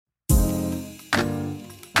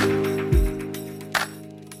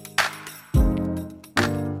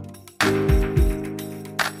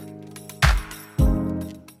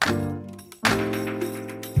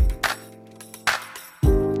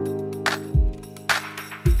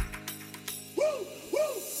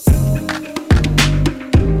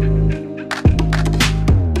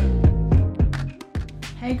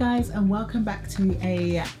welcome back to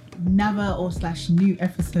another new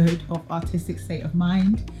episode of Artistic State of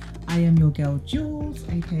Mind. I am your girl Jules,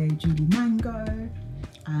 aka Julie Mango,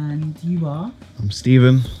 and you are? I'm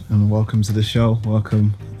Stephen, and welcome to the show.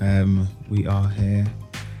 Welcome. We are here.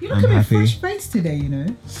 You look a bit fresh faced today, you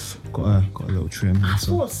know. Got a little trim. I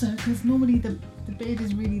thought so, because normally the beard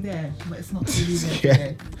is really there, but it's not really there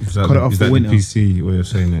today. Is that the PC way of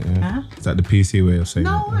saying it? Yeah? Huh? Is that the PC way of saying it?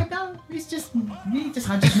 No, I don't. It's just me.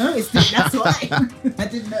 I just noticed it. That's why I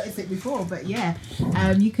didn't notice it before. But yeah,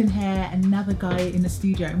 you can hear another guy in the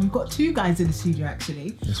studio, and we've got two guys in the studio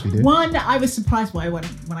actually. Yes, we do. One I was surprised by when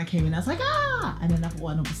I came in. I was like, and another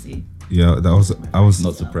one obviously. Yeah, I was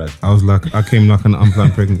not surprised. I was like, I came like an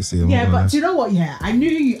unplanned pregnancy. Yeah, but do you know what? Yeah, I knew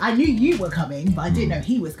you were coming, but I didn't know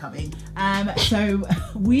he was coming. So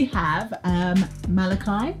we have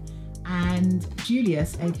Malachi and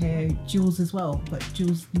Julius, aka Jules as well, but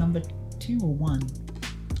Jules number 2 or 1.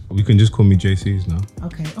 You can just call me JC's now.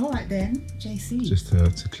 Okay, all right then, JC. Just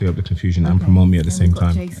to clear up the confusion and promote me at the same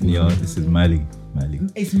time. Yeah, this is Mali.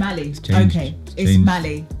 It's Mali. It's changed. Okay, it's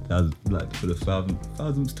Mali. That was like for the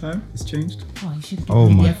thousandth time. It's changed. Oh, you should. Oh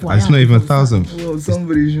my! It's not even 1,000. Well,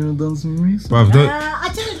 somebody should have done some research.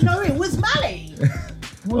 I didn't know it was Mali.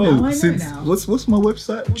 Well, now I know now. What's my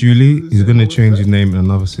website? Julie is gonna change his name in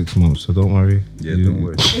another 6 months, so don't worry. Yeah, don't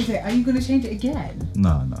worry. Is it? Are you gonna change it again?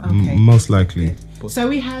 No. Okay. Most likely. So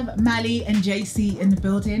we have Mali and JC in the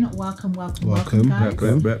building. Welcome, guys.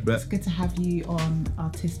 It's good to have you on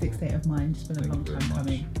Artistic State of Mind. It's been a long time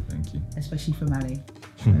coming. Thank you. Especially for Mali.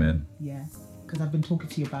 Amen. Yeah, because I've been talking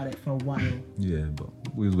to you about it for a while. Yeah, but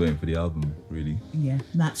we was waiting for the album, really. Yeah,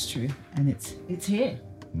 that's true, and it's here.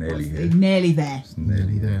 Nearly here. Nearly there. It's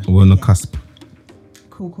nearly there. We're on the cusp.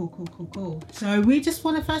 Cool. So we just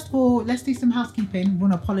want to, first of all, let's do some housekeeping. We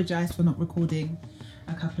want to apologise for not recording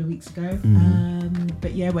a couple of weeks ago.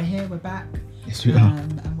 But yeah, we're here, we're back. Yes, we are.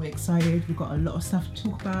 And we're excited. We've got a lot of stuff to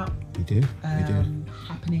talk about. We do.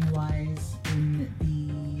 Happening wise in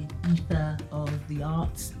the ether of the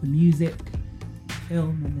arts, the music,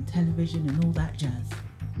 film and the television and all that jazz.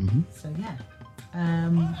 So yeah.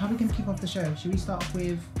 How are we going to kick off the show? Should we start off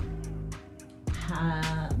with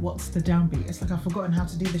what's the downbeat? It's like I've forgotten how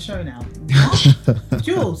to do the show now. What?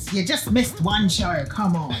 Jules, you just missed one show.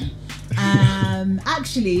 Come on.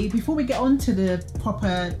 Actually, before we get on to the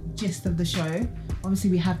proper gist of the show, obviously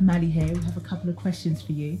we have Mali here. We have a couple of questions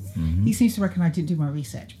for you. He seems to reckon I didn't do my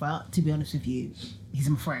research, but to be honest with you, he's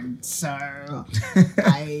my friend, so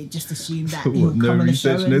I just assumed that he would come on the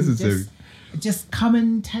show and just come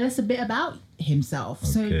and tell us a bit about himself.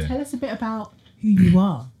 Okay. So tell us a bit about who you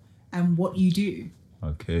are and what you do.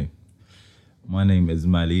 Okay. My name is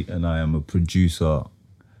Mali and I am a producer,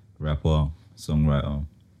 rapper, songwriter,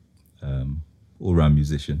 all-round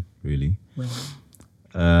musician, really.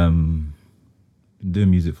 Been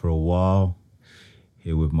doing music for a while,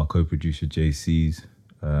 here with my co-producer JC's.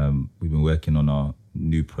 We've been working on my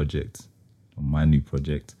new project,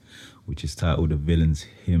 which is titled The Villain's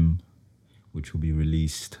Hymn, which will be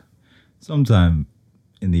released sometime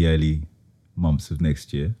in the early months of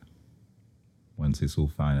next year, once it's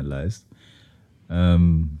all finalized.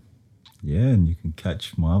 And you can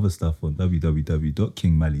catch my other stuff on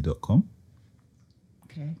www.kingmali.com.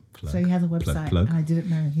 Okay. So he has a website, and I didn't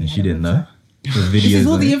know. And she didn't know. This is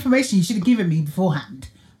all the information you should have given me beforehand.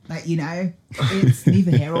 Like, you know, it's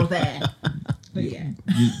neither here or there. But yeah.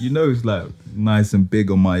 You know, it's like nice and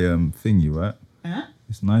big on my thingy, right? Huh?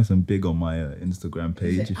 It's nice and big on my Instagram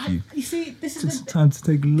page. You see, this is time to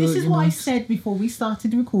take a look. This is what I said before we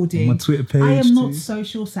started recording. On my Twitter page. I am not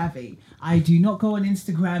social savvy. I do not go on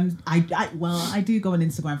Instagram. I do go on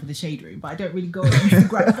Instagram for the Shade Room, but I don't really go on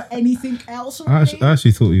Instagram for anything else. I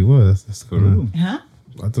actually thought you were. That's for real. Huh?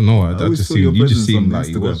 I don't know. I just seem you just seem like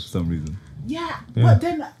you Instagram was for some reason. Yeah. But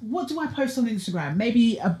then, what do I post on Instagram?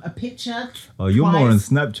 Maybe a picture. Oh, you're more on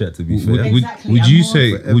Snapchat, to be fair. Exactly. Would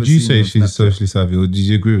you say she's socially savvy, or did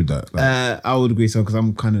you agree with that? Like, I would agree so, because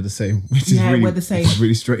I'm kind of the same. Which is we're the same. It's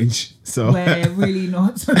really strange. So we're really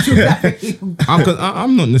not social savvy.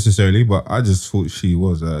 I'm not necessarily, but I just thought she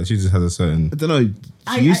was. She just has a certain. I don't know.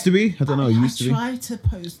 She used to be. I don't know. I try to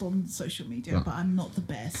post on social media, but I'm not the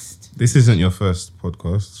best. This isn't your first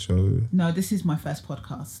podcast show. No, this is my first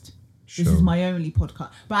podcast. This is my only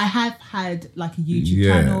podcast. But I have had like a YouTube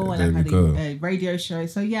channel and I've had a radio show.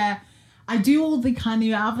 So yeah, I do all the kind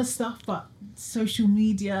of other stuff, but social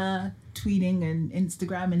media, tweeting and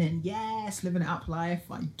Instagram, and then living it up life,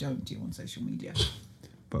 I don't do on social media.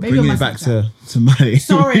 But maybe bringing it back to Mali.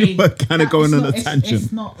 Sorry. We're kind of going on a tangent.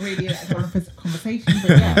 It's not really a conversation, but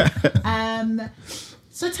yeah.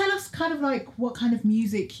 So tell us kind of like what kind of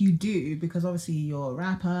music you do, because obviously you're a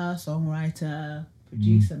rapper, songwriter,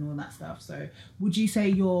 producer, and all that stuff. So would you say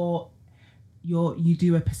you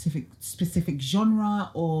do a specific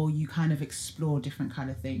genre, or you kind of explore different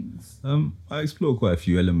kind of things? I explore quite a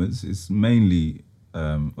few elements. It's mainly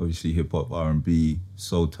obviously hip hop, R&B,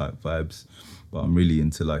 soul type vibes, but I'm really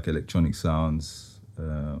into like electronic sounds,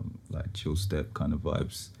 like chill step kind of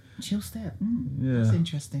vibes. Chill step. Yeah. That's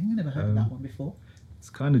interesting. I never heard of that one before. It's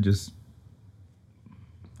kind of just,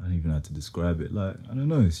 I don't even know how to describe it. Like, I don't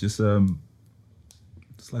know. It's just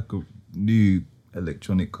it's like a new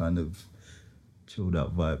electronic kind of chilled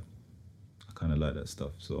out vibe. I kind of like that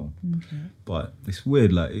stuff. So, but it's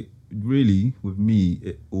weird. Like, it really, with me,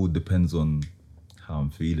 it all depends on how I'm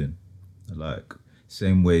feeling. Like,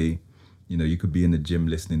 same way, you know, you could be in the gym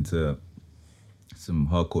listening to some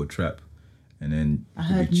hardcore trap, and then I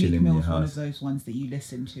heard be chilling Meek in your Mill's one of house. those ones that you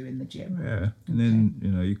listen to in the gym. Yeah, and then,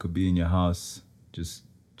 you know, you could be in your house just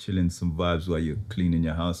chilling some vibes while you're cleaning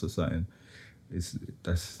your house or something.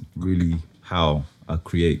 That's really how I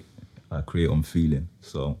create. I create on feeling.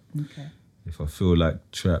 So if I feel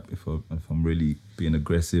like trap, if I'm really being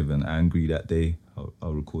aggressive and angry that day,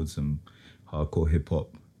 I'll record some hardcore hip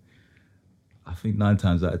hop. I think 9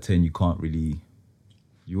 times out of 10 you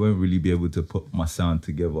won't really be able to put my sound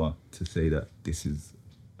together to say that this is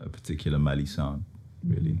a particular Mali sound,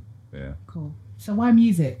 really. Yeah. Cool. So why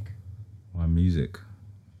music? Why music?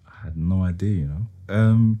 I had no idea, you know.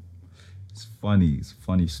 It's funny. It's a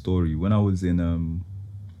funny story. When I was in,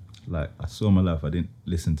 like, I saw my life, I didn't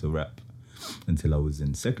listen to rap until I was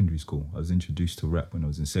in secondary school. I was introduced to rap when I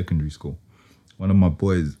was in secondary school. One of my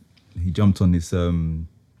boys, he jumped on this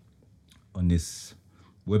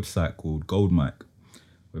website called Gold Mic,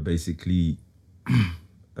 where basically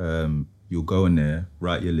you'll go in there,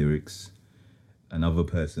 write your lyrics, another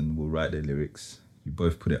person will write their lyrics, you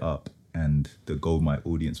both put it up, and the Gold Mic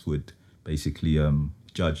audience would basically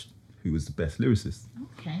judge who was the best lyricist.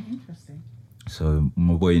 Okay, interesting. So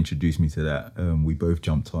my boy introduced me to that. We both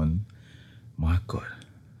jumped on. My God,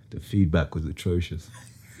 the feedback was atrocious.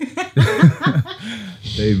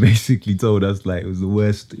 They basically told us like it was the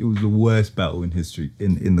worst battle in history,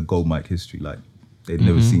 in the Gold Mic history. Like, they'd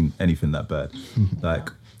never seen anything that bad.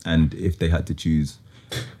 Like, and if they had to choose,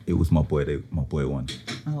 it was my boy. My boy won.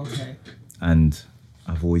 Oh, okay. And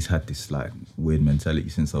I've always had this like weird mentality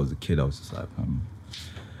since I was a kid. I was just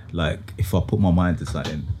like if I put my mind to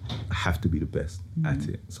something, I have to be the best at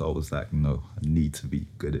it. So I was like, no, I need to be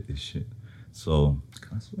good at this shit. So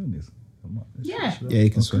can I swear on this? Yeah. Yeah, you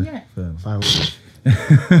can swear. Yeah. Fair. Fire away.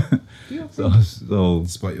 So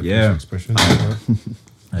Despite your yeah, facial expression.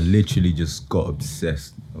 I literally just got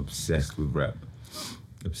obsessed with rap,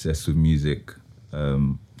 obsessed with music,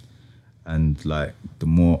 and like the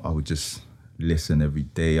more I would just listen every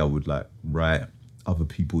day, I would like write other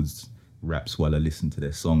people's raps while I listened to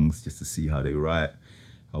their songs just to see how they write.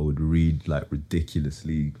 I would read like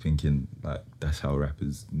ridiculously, thinking like that's how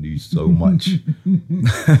rappers knew so much.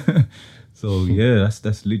 So yeah,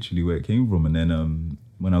 that's literally where it came from. And then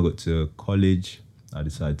when I got to college, I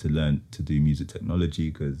decided to learn to do music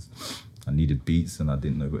technology because I needed beats and I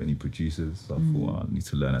didn't know any producers. So I thought I need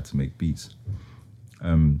to learn how to make beats.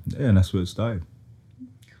 Yeah, and that's where it started.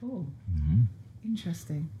 Cool.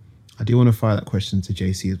 Interesting. I do want to fire that question to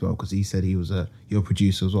JC as well, because he said he was you're a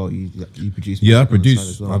producer as well. You produce. Yeah, I music on the produce. side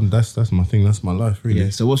as well. That's my thing. That's my life, really. Yeah.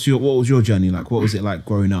 So what was your journey like? What was it like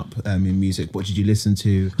growing up in music? What did you listen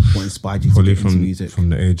to? What inspired you Probably to get into music? from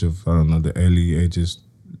the age of, I don't know, the early ages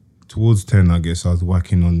towards 10, I guess. I was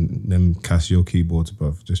whacking on them Casio keyboards,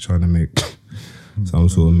 bruv, just trying to make some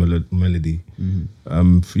sort of melody.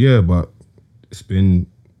 Yeah, but it's been,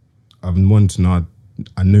 I've wanted to know.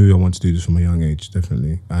 I knew I wanted to do this from a young age,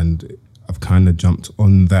 definitely, and I've kind of jumped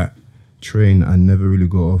on that train and never really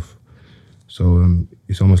got off. So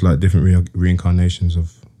it's almost like different reincarnations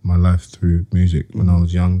of my life through music. When I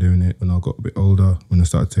was young, doing it. When I got a bit older, when I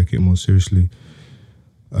started taking it more seriously.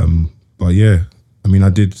 But yeah, I mean,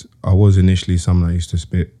 I was initially someone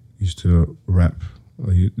that used to rap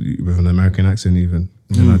with an American accent even.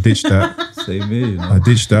 And then I ditched that. Same here, you know? I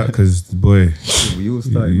ditched that because, boy, We all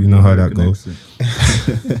started you with know how that American goes. accent.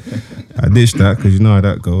 I ditched that because you know how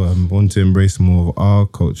that go. I want to embrace more of our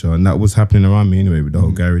culture, and that was happening around me anyway with the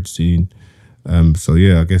whole garage scene. So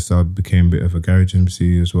yeah, I guess I became a bit of a garage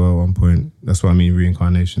MC as well at one point. That's what I mean,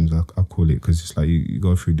 reincarnations. I call it, because it's like you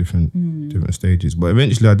go through different stages. But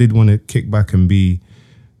eventually, I did want to kick back and be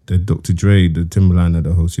the Dr. Dre, the Timberland of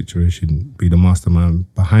the whole situation, be the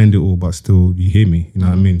mastermind behind it all, but still you hear me. You know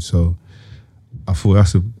what I mean? So I thought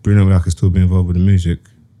that's a brilliant way I could still be involved with the music.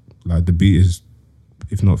 Like the beat is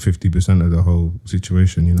if not 50% of the whole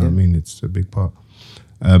situation. You know what I mean? It's a big part.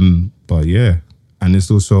 But yeah, and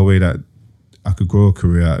it's also a way that I could grow a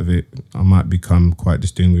career out of it. I might become quite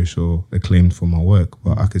distinguished or acclaimed for my work,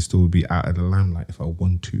 but I could still be out of the limelight if I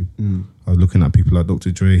want to. I was looking at people like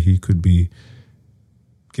Dr. Dre. He could be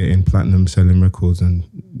getting platinum, selling records, and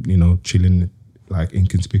you know, chilling like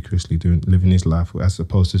inconspicuously, living his life, as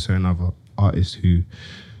opposed to certain other artists who,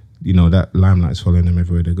 you know, that limelight's following them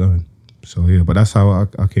everywhere they're going. So yeah, but that's how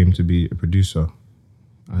I came to be a producer,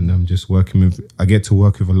 and I'm just working with. I get to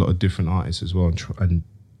work with a lot of different artists as well, and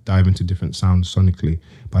dive into different sounds sonically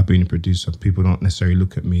by being a producer. People don't necessarily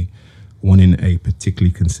look at me wanting a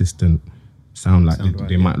particularly consistent sound like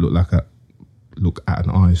they might look at an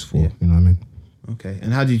artist for. You know what I mean? Okay.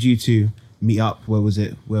 And how did you two meet up? Where was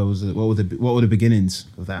it? What were the beginnings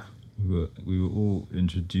of that? We were all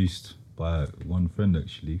introduced by one friend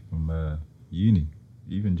actually from uni,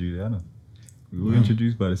 even Juliana. We were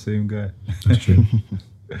introduced by the same guy. That's true.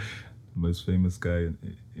 Most famous guy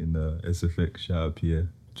in SFX. Shout out Pierre.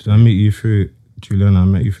 Did I meet you through Juliana? I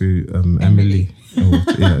met you through Emily. Oh,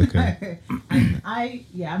 yeah, okay. And I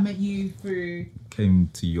met you through. Came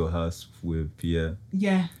to your house with Pierre.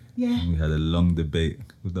 Yeah. And we had a long debate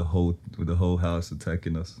with the whole house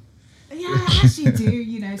attacking us. Yeah, as you do,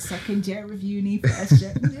 you know, second year of uni, first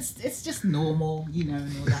year. It's just normal, you know,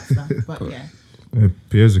 and all that stuff. But yeah.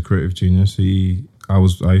 Pierre's a creative genius. I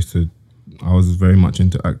was very much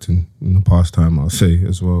into acting in the past time, I'll say,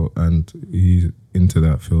 as well, and he's into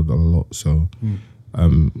that field a lot. So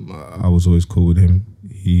I was always cool with him.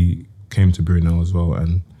 He came to Brunel as well,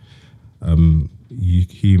 and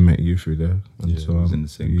he met you through there, and so was in the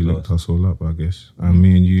same you class. looked us all up, I guess. And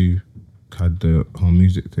me and you had the whole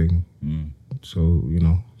music thing, so you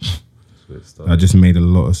know, that just made a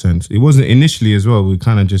lot of sense. It wasn't initially as well. We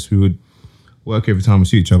would work every time we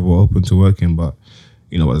see each other. We're open to working, but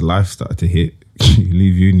you know, as life started to hit, you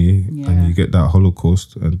leave uni and you get that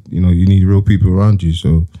Holocaust, and you know, you need real people around you.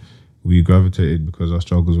 So we gravitated because our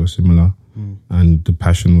struggles were similar, and the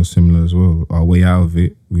passion was similar as well. Our way out of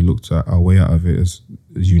it, we looked at our way out of it as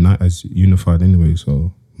unified anyway.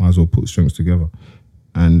 So might as well put strengths together.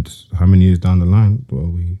 And how many years down the line,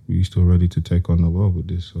 well, we still ready to take on the world with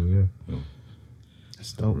this. So yeah,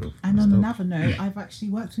 That's dope. And on another note, I've actually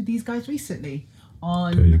worked with these guys recently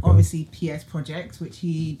There you on go. obviously Pierre's project, which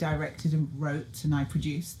he directed and wrote and I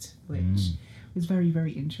produced, which was very,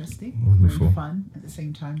 very interesting, Wonderful. very fun at the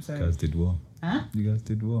same time. So, You guys did well. You guys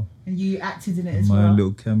did well. and you acted in it as My well.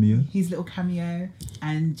 little cameo. His little cameo,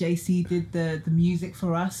 and JC did the music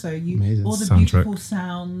for us. So Amazing. all the Soundtrack. beautiful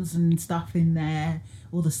sounds and stuff in there,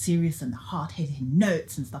 all the serious and hard-hitting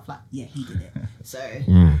notes and stuff like. Yeah, he did it. So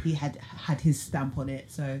he had his stamp on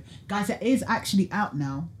it. So guys, it is actually out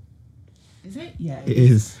now. Is it? Yeah, It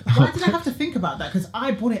is. Why did I have to think about that? Because I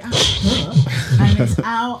bought it out. Duh. And it's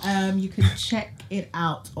out. You can check it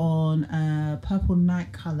out on Purple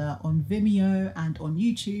Night Colour on Vimeo and on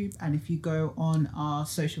YouTube. And if you go on our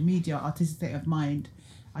social media, Artistic State of Mind,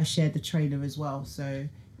 I shared the trailer as well. So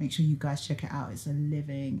make sure you guys check it out. It's a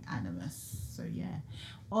living animus. So yeah.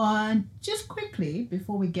 And just quickly,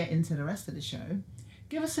 before we get into the rest of the show,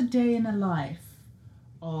 give us a day in the life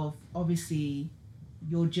of obviously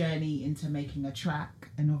your journey into making a track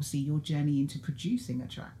and obviously your journey into producing a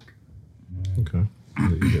track. okay.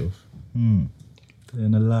 Let you get off. Day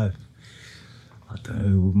in a life. I don't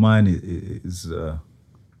know. With mine, it is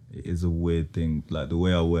a weird thing. Like the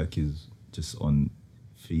way I work is just on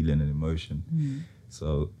feeling and emotion.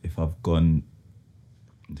 So if I've gone,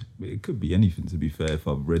 it could be anything. To be fair, if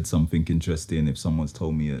I've read something interesting, if someone's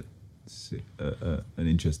told me an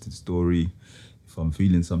interesting story, if I'm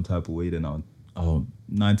feeling some type of way, then I'll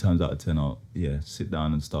 9 times out of 10 I'll sit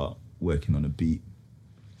down and start working on a beat,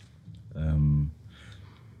 and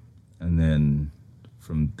then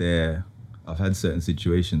from there I've had certain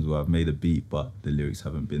situations where I've made a beat but the lyrics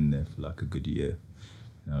haven't been there for like a good year,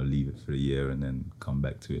 and I'll leave it for a year and then come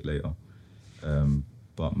back to it later,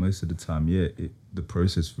 but most of the time the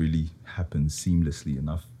process really happens seamlessly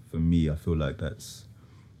enough for me. I feel like I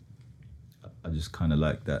just kind of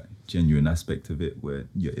like that genuine aspect of it where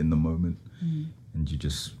you're in the moment and you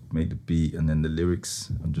just make the beat, and then the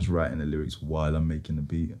lyrics, I'm just writing the lyrics while I'm making the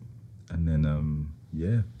beat, and then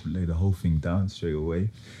lay the whole thing down straight away.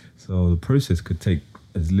 So the process could take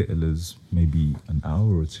as little as maybe an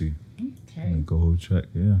hour or two. Okay. And go whole track,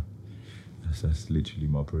 yeah. That's literally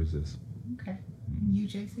my process. Okay. You,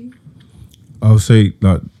 JC? I would say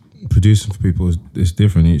like producing for people is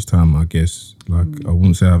different each time, I guess. Like I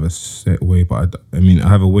wouldn't say I have a set way, but I mean I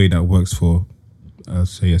have a way that works for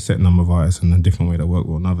say a set number of artists and a different way that works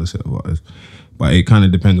for another set of artists. But it kind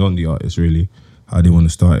of depends on the artist really, how they want to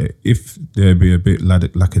start it. If they'll be a bit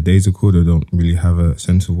lackadaisical, they don't really have a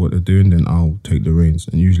sense of what they're doing, then I'll take the reins.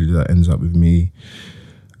 And usually that ends up with me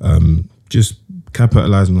just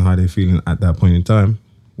capitalizing on how they're feeling at that point in time,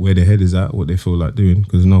 where their head is at, what they feel like doing.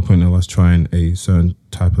 Because there's no point of us trying a certain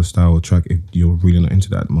type of style or track if you're really not into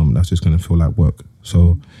that at the moment. That's just going to feel like work.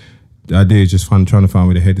 So the idea is just trying to find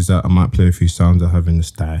where their head is at. I might play a few sounds I have in the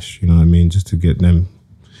stash, you know what I mean, just to get them,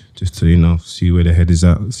 just to, you know, see where their head is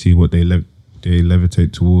at, see what they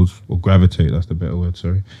levitate towards, or gravitate, that's the better word,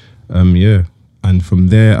 sorry. Yeah, and from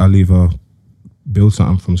there I'll either build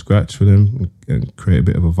something from scratch for them and create a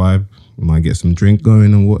bit of a vibe. Might get some drink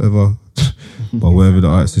going and whatever, but whatever the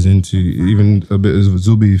artist is into, even a bit of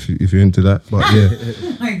Zubi if you're into that. But yeah,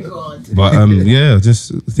 Oh my God. but yeah,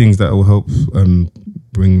 just things that will help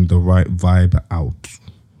bring the right vibe out,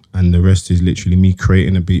 and the rest is literally me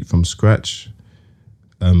creating a beat from scratch,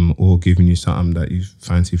 or giving you something that you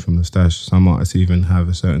fancy from the stash. Some artists even have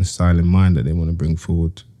a certain style in mind that they want to bring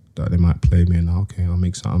forward, that they might play me and okay, I'll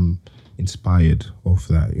make something inspired off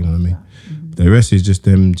that, you know what I mean? The rest is just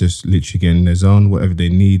them just literally getting their zone, whatever they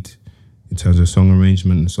need in terms of song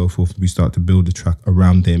arrangement and so forth. We start to build the track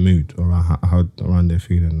around their mood, around how around their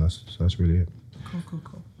feeling. That's really it.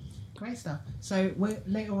 Cool. Great stuff. So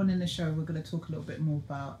later on in the show, we're going to talk a little bit more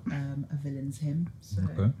about A Villain's Hymn. So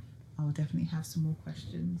Okay. I'll definitely have some more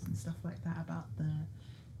questions and stuff like that about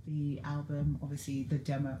the album, obviously the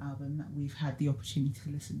demo album that we've had the opportunity to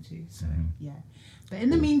listen to. So yeah. But in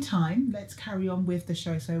the meantime, let's carry on with the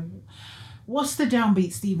show. So what's the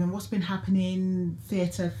downbeat, Stephen? What's been happening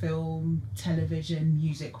theatre, film, television,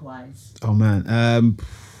 music-wise? Oh man,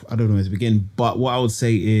 I don't know where to begin. But what I would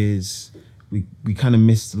say is we kind of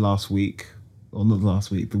missed last week, or not last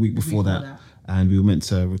week, the week before that, and we were meant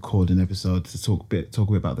to record an episode to talk a bit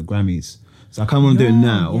about the Grammys. So I kind of want to do it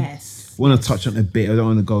now. Yes. I want to touch on it a bit. I don't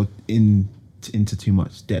want to go into too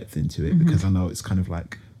much depth into it because I know it's kind of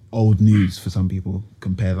like old news for some people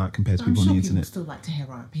compared to I'm people sure on the people internet. still like to hear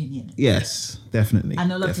our opinion. Yes, definitely.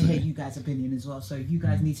 And I'd love to definitely. hear you guys' opinion as well. So you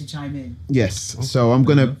guys need to chime in. Yes. So I'm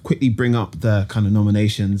gonna quickly bring up the kind of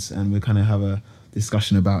nominations and we'll kind of have a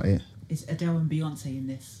discussion about it. Is Adele and Beyonce in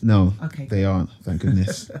this? No, Okay. they aren't. Thank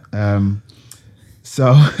goodness.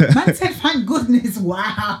 So Man said, thank goodness.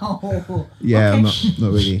 Wow. yeah, Okay. I'm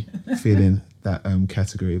not really feeling that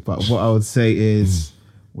category. But what I would say is,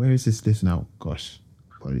 where is this list now? Gosh,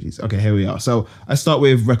 apologies. Okay, here we are. So I start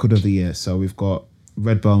with record of the year. So we've got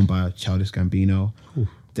Redbone by Childish Gambino,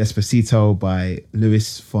 Despacito by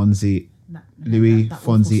Louis Fonzi That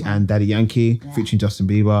awful Fonzi song. and Daddy Yankee, Yeah. featuring Justin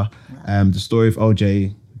Bieber. The Story of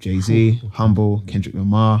OJ, Jay-Z, Humble, Kendrick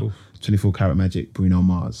Lamar, 24 Karat Magic, Bruno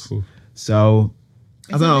Mars. So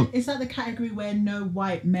I don't know. Is that the category where no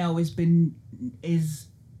white male is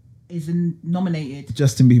nominated?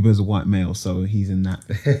 Justin Bieber is a white male, so he's in that.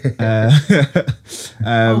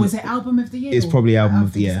 Was it album of the year? It's or- probably album I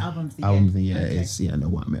of the think it's year. Album of the year. Album of the year Okay. is no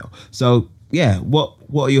white male. So yeah, what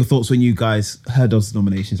are your thoughts when you guys heard those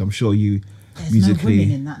nominations? I'm sure you There's no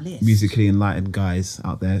women in that list. musically enlightened guys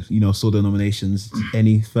out there, saw the nominations.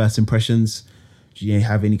 Any first impressions? Do you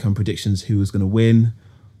have any kind of predictions who was going to win,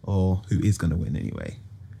 or who is going to win anyway?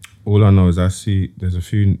 All I know is I see there's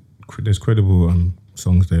credible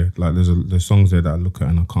songs there. Like there's songs there that I look at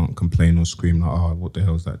and I can't complain or scream like, oh, what the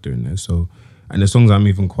hell is that doing there? So, and there's songs I'm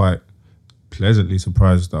even quite pleasantly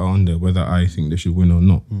surprised that are on there, whether I think they should win or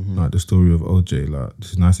not. Like the Story of OJ, like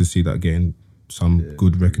it's nice to see that getting some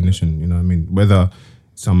good recognition. You know what I mean? Whether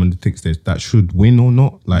someone thinks that should win or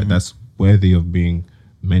not, like that's worthy of being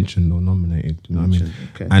mentioned or nominated. You know what I mean?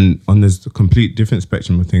 Okay. And on this complete different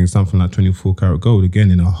spectrum of things, something like 24 Karat Gold,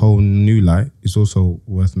 again in a whole new light, is also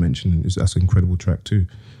worth mentioning. That's an incredible track too.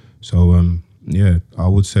 So yeah, I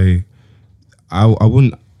would say I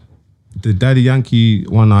wouldn't. The Daddy Yankee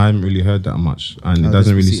one I haven't really heard that much, and it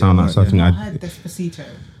doesn't really Despacito, sound like right, something I I. heard Despacito.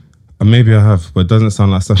 Maybe I have, but it doesn't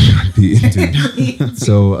sound like something I'd be into.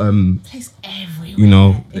 So Plays everywhere. You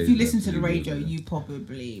know- if you listen to the radio, you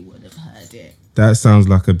probably would have heard it. that sounds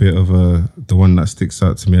like a bit of the one that sticks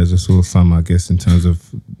out to me as a sore thumb, I guess, in terms of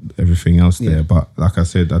everything else there. Yeah. But like I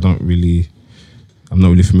said, I'm not really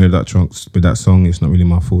familiar with that song. It's not really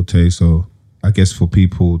my forte. So I guess for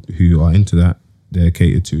people who are into that, they're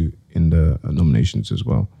catered to in the nominations as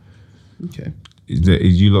well. Okay.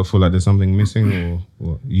 Is you lot feel like there's something missing, or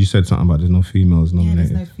what? You said something about there's no females Yeah,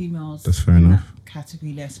 nominated. there's no females. That's fair in enough. that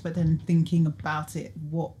category list. But then thinking about it,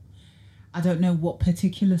 I don't know what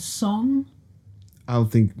particular song. I would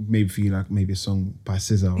think maybe for you, like maybe a song by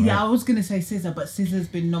SZA. Right? Yeah, I was gonna say SZA, but SZA's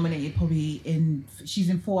been nominated probably she's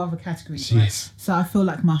in 4 other categories. Right? Yes. So I feel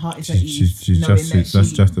like my heart is at ease. She's knowing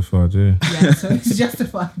that's justified, yeah. Yeah, so it's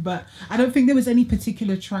justified. But I don't think there was any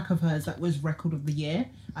particular track of hers that was record of the year.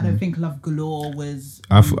 I don't think Love Galore was.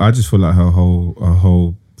 I just feel like her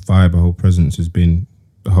whole vibe, her whole presence has been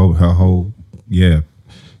her whole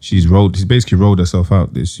She's basically rolled herself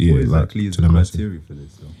out this year. What exactly is to the the masses. criteria for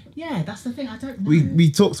this? Though? Yeah, that's the thing. I don't know.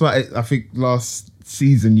 We talked about it, I think, last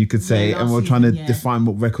season, you could say, Yeah, and last we're trying to season, yeah. define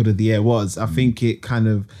what record of the year was. I think it kind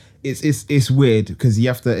of it's weird because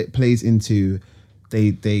it plays into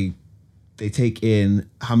they take in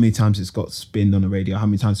how many times it's got spinned on the radio, how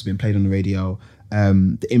many times it's been played on the radio,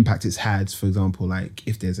 the impact it's had. For example, like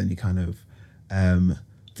if there's any kind of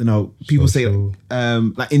don't know, people Social. say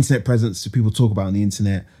like internet presence, so people talk about on the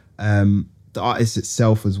internet, the artist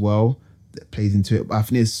itself as well that plays into it. But I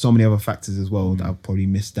think there's so many other factors as well that I've probably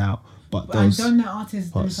missed out. But I those don't know artists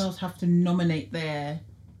parts. themselves have to nominate their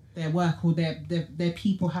work, or their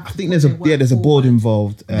people have. I to think put there's a their work there's a board forward.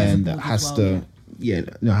 involved There's a and that board has as well,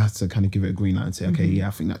 to has to kind of give it a green light and say, okay, I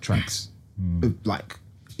think that track's like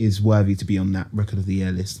is worthy to be on that record of the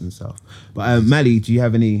year list and stuff. But Mally, do you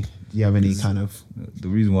have any kind of The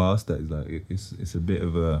reason why I asked that is like it's a bit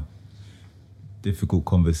of a difficult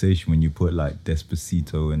conversation when you put like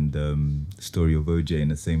Despacito and Story of OJ in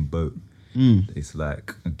the same boat. It's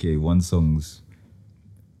like, okay, one song's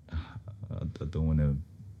I don't want to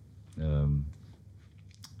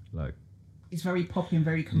like It's very poppy and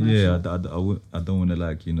very commercial. yeah I don't want to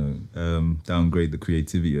like downgrade the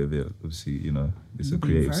creativity of it. Obviously, it's a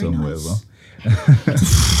creative Very song, nice. whatever.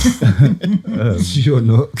 You're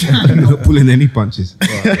not pulling any punches.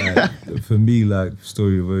 But like, for me, like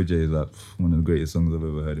Story of OJ is like one of the greatest songs I've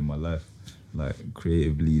ever heard in my life. Like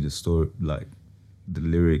creatively, the story, like the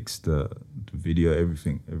lyrics, the video,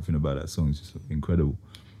 everything about that song is just incredible.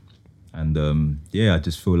 And I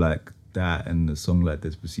just feel like that and a song like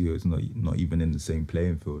Despacito is not even in the same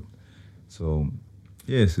playing field. So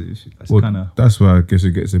it's kind of That's why I guess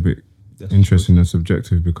it gets a bit interesting and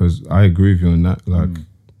subjective, because I agree with you on that. Like,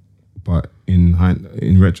 but in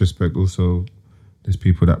retrospect, also there's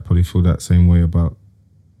people that probably feel that same way about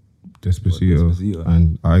Despacito, Despacito.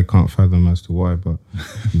 and I can't fathom as to why. But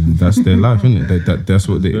that's their life, isn't it? That's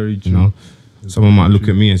what they, very you true. know. Someone might look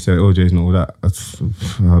at me and say, "Oh, Jay's not all that."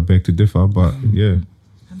 I beg to differ, but yeah.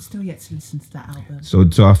 I'm still yet to listen to that album. So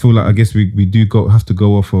I feel like I guess we do have to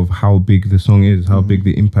go off of how big the song is, how big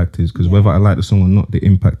the impact is, because whether I like the song or not, the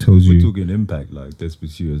impact tells we're you. talking impact. Like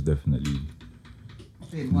Despacito is definitely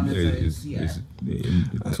Been one of those,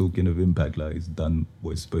 talking of impact. Like it's done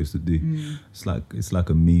what it's supposed to do. It's like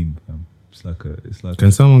a meme. It's like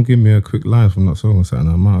Can someone give me a quick line from that song or something?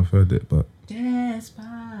 I might have heard it, but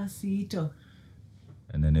Despacito.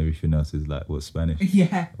 and then everything else is like what Spanish.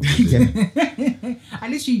 Yeah. Obviously. I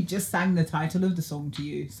literally just sang the title of the song to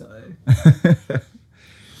you, so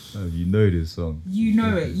Oh, you know this song. you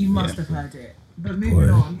know it. You must have heard it. But moving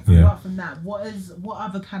on, yeah. apart from that, what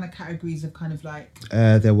other kind of categories of kind of like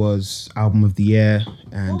there was album of the year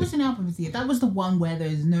and what was an album of the year? That was the one where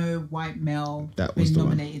there's no white male That been was the one.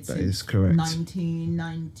 nominated That since is correct.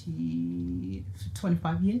 1990,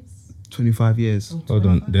 25 years. 25 years. Or hold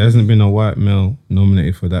on, 25? there hasn't been a white male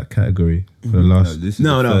nominated for that category for the No, last. this is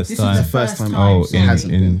No, the no, first This is time. the first time. Oh, sorry. it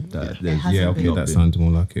hasn't been. that It there's hasn't Yeah, been. okay, not that been. sounds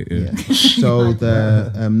more like it. Yeah. Yeah. So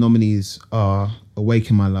the nominees are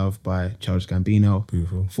Awaken My Love by Childish Gambino,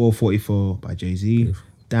 Beautiful. 444 by Jay-Z, Beautiful.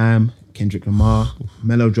 Damn, Kendrick Lamar,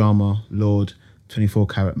 Melodrama, Lord,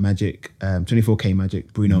 24K Magic,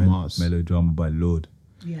 Bruno Mars. Melodrama by Lord.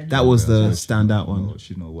 Yeah, That was the Yeah, standout No, one.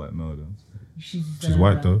 she's not a white male though. she's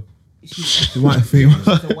white though. She's white female.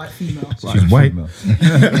 She's a white female. She's white. Female.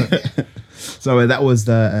 So that was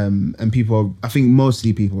the and people, I think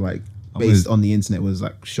mostly people like based gonna- on the internet was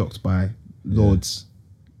like shocked by Lord's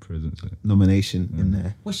Presence. nomination in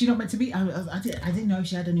there. Was she not meant to be? I didn't know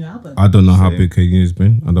she had a new album. I don't know how Same. big KU has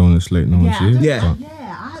been. I don't want to slate no one's ears. Yeah.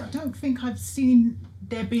 I don't think I've seen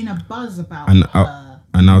there being a buzz about And her.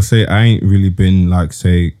 I'll say I ain't really been like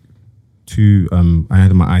say too. I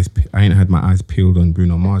ain't had my eyes peeled on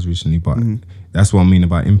Bruno Mars recently, but that's what I mean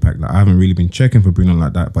about impact. Like I haven't really been checking for Bruno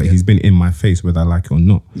like that, but he's been in my face whether I like it or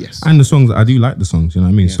not. Yes. And the songs, I do like the songs. You know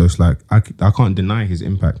what I mean? Yeah. So it's like I can't deny his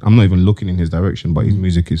impact. I'm not even looking in his direction, but his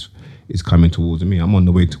music is coming towards me. I'm on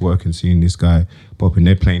the way to work and seeing this guy popping.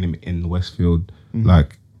 They're playing him in Westfield.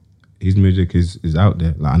 Like his music is out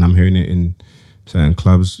there. Like, and I'm hearing it in certain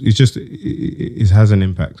clubs. It's just it has an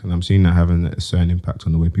impact, and I'm seeing that having a certain impact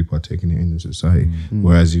on the way people are taking it in the society.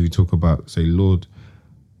 Whereas if you talk about say Lord,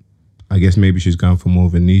 I guess maybe she's going for more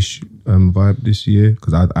of a niche vibe this year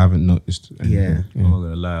because I haven't noticed anything. Yeah. I'm not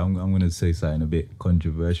gonna lie. I'm gonna say something a bit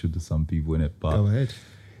controversial to some people in it, but Go ahead.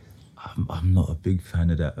 I'm not a big fan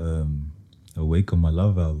of that "Awake on My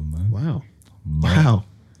Love" album, man. Wow. not- Wow.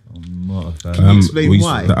 I'm not a fan. Can you explain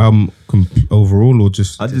why? The album overall, or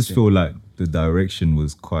just I just feel like the direction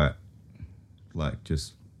was quite, like,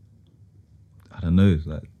 just, I don't know, it's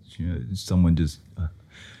like, you know, someone just,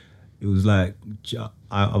 it was like,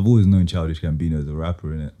 I've always known Childish Gambino as a rapper,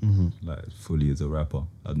 innit? Like, fully as a rapper.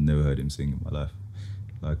 I'd never heard him sing in my life.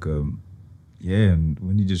 Like, yeah, and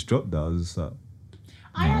when he just dropped that, I was just like,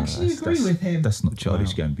 I actually agree with him. that's not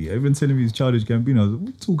Childish Gambino. Everyone's telling me it's Childish Gambino. I was like, what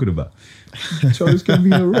are you talking about? Childish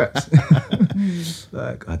Gambino raps.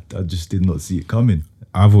 Like, I just did not see it coming.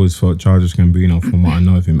 I've always thought Childish Gambino, from what I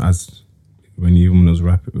know of him, as when he's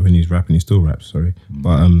rapping, he still raps. Sorry,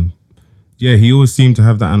 but yeah, he always seemed to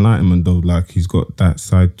have that enlightenment though. Like he's got that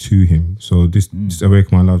side to him. So this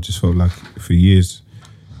Awake My Love just felt like for years,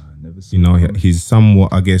 I never saw you know, it. he's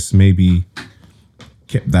somewhat, I guess, maybe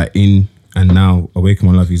kept that in, and now Awake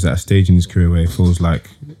My Love, he's at a stage in his career where it feels like,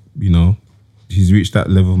 you know, he's reached that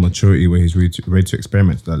level of maturity where he's ready to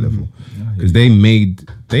experiment to that level. Because they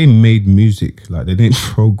made music, like they didn't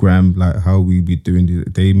program like how we be doing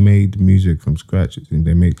it. They made music from scratch, and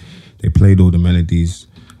they played all the melodies.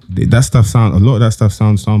 A lot of that stuff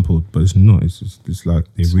sounds sampled, but it's not. It's like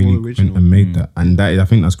they It's really all went original. and made that, and that I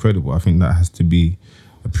think that's credible. I think that has to be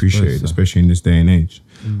appreciated, so. especially in this day and age.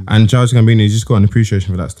 And Childish Gambino, he's just got an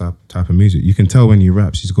appreciation for that type of music. You can tell when he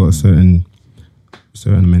raps, he's got a certain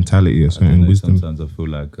mentality, a I don't certain know, wisdom. sometimes I feel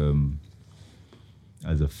like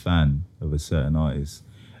as a fan of a certain artist,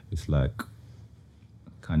 it's like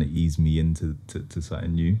kind of ease me into to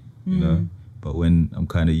something new, you know. But when I'm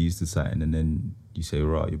kind of used to something, and then you say,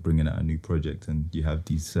 right, you're bringing out a new project, and you have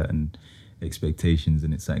these certain expectations,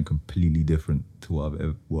 and it's something completely different to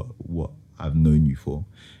what I've known you for.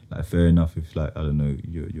 Like, fair enough if, like, I don't know,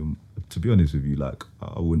 you're to be honest with you, like,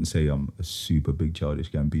 I wouldn't say I'm a super big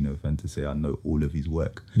Childish Gambino fan to say I know all of his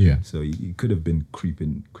work. Yeah. So he could have been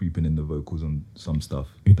creeping in the vocals on some stuff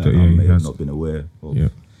He that did, I yeah, may he have has. not been aware of. Yeah.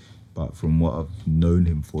 But from what I've known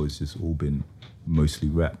him for, it's just all been mostly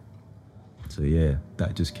rap. So yeah,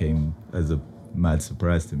 that just came as a mad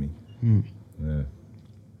surprise to me. Yeah.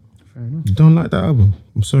 You don't like that album?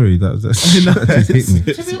 I'm sorry, that just hit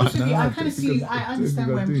me. To be honest with you, I kind of see, I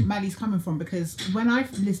understand where Mali's coming from, because when I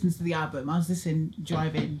listened to the album, I was listening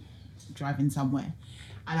driving somewhere,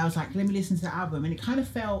 and I was like, let me listen to the album, and it kind of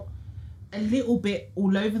felt a little bit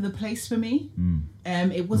all over the place for me.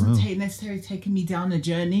 It wasn't necessarily taking me down a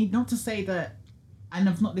journey. Not to say that, and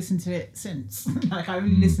I've not listened to it since. Like, I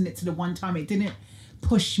only listened it to the one time. It didn't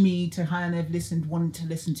push me to kind of wanting to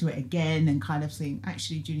listen to it again and kind of saying,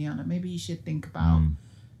 actually, Juliana, maybe you should think about,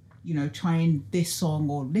 you know, trying this song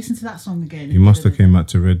or listen to that song again. You must have came back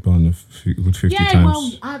to Redbone a good 50 yeah, times.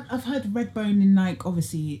 well, I've heard Redbone in, like,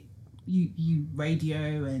 obviously you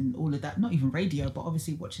radio and all of that. Not even radio, but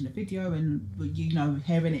obviously watching the video and, you know,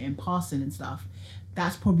 hearing it in passing and stuff.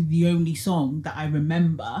 That's probably the only song that I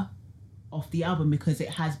remember off the album, because it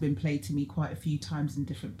has been played to me quite a few times in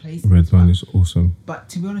different places. Redbone is awesome. But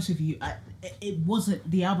to be honest with you, it wasn't,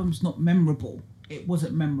 the album's not memorable. It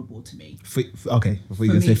wasn't memorable to me. Okay, before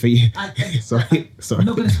you For can say me. for you. Sorry. I'm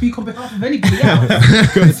not going to speak on behalf of anybody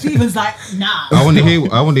else. Stephen's like, nah. I want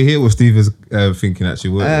to hear what Steve is thinking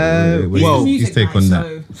actually. He's well, the music his take guy, on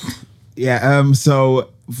that. so Yeah,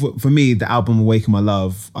 so for me, the album Awaken My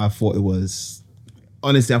Love, I thought it was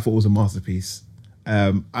a masterpiece.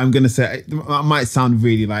 I'm going to say, it might sound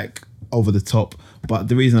really like over the top, but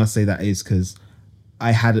the reason I say that is because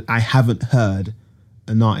I haven't heard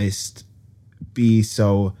an artist be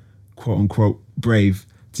so quote unquote brave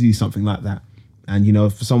to do something like that. And, you know,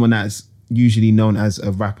 for someone that's usually known as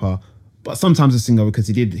a rapper, but sometimes a singer, because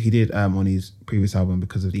he did on his previous album,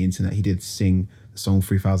 because of the internet, he did sing the song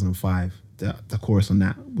 3005. The chorus on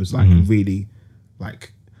that was like really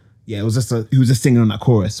like, yeah, it was he was just singing on that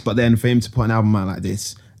chorus. But then for him to put an album out like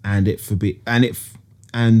this and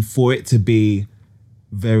for it to be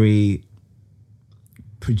very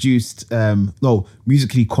produced,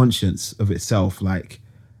 musically conscious of itself, like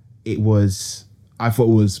I thought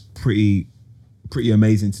it was pretty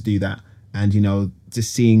amazing to do that. And, you know,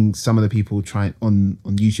 just seeing some of the people try on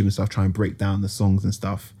YouTube and stuff try and break down the songs and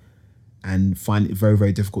stuff, and find it very,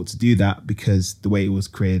 very difficult to do that, because the way it was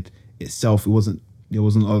created itself, there wasn't a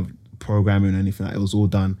lot of programming or anything. Like, it was all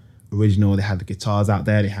done original. They had the guitars out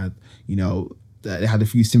there. They had, you know, they had a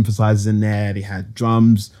few synthesizers in there. They had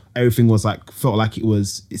drums. Everything was like, felt like it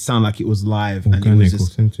sounded like it was live. Organic, and it was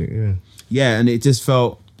just, authentic, yeah. yeah, and it just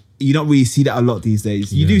felt, you don't really see that a lot these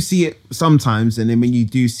days. You do see it sometimes, and then when you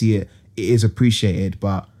do see it, it is appreciated.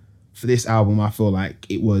 But for this album, I feel like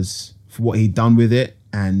it was for what he'd done with it,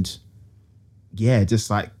 and yeah, just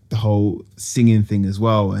like the whole singing thing as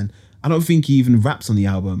well. And I don't think he even raps on the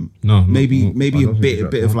album. No, maybe I a don't think he bit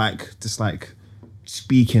raps, of no. like just like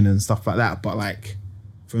speaking and stuff like that. But like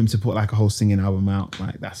for him to put like a whole singing album out,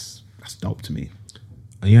 like that's dope to me.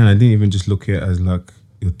 Yeah, and I didn't even just look at it as like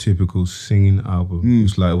your typical singing album.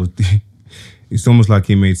 It's like it's almost like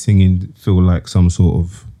he made singing feel like some sort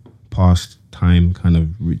of past time kind of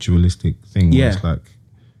ritualistic thing. Yeah. Where it's like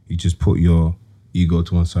you just put your ego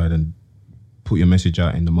to one side and put your message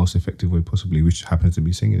out in the most effective way possibly, which happens to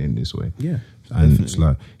be singing in this way. Yeah, and it's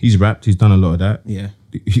like he's rapped, he's done a lot of that. Yeah.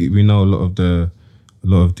 We know a lot of the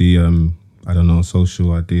I don't know,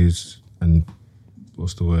 social ideas and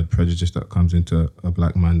what's the word, prejudice that comes into a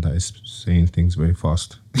black man that is saying things very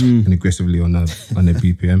fast and aggressively on a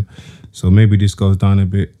BPM. So maybe this goes down a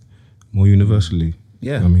bit more universally.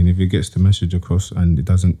 Yeah. I mean, if it gets the message across and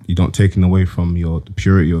you don't take it away from the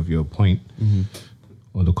purity of your point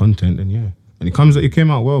or the content, then yeah. And it came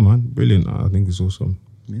out well, man. Brilliant. I think it's awesome.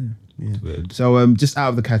 Yeah. So just out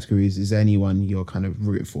of the categories, is there anyone you're kind of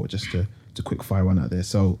rooting for? Just to quick fire one out there.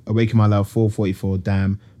 So Awaken My Love, 444,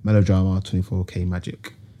 Damn, Melodrama, 24K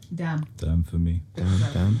Magic. Damn. Damn for me.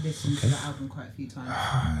 Damn. Listened to that album quite a few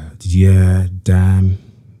times. Yeah, Damn.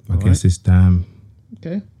 I guess it's Damn.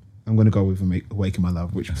 Okay. I'm gonna go with Awaken My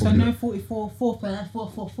Love, which So probably no 444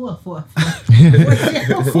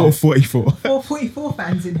 444.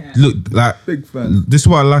 fans in here. Look, like Big fan. this is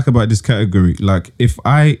what I like about this category. Like, if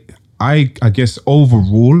I guess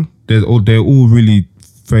overall, they're all really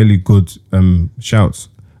fairly good shouts,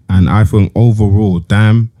 and I think overall,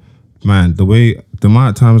 Damn, man, the amount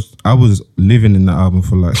of times I was living in the album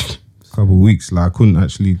for like a couple of weeks, like I couldn't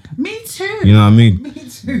actually. Me too. You know what I mean? Me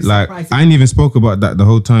too. Like surprising. I ain't even spoke about that the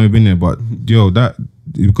whole time we've been there, but yo, that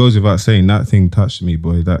it goes without saying that thing touched me,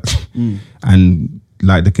 boy. That and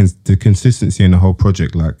like the consistency in the whole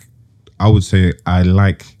project. Like I would say,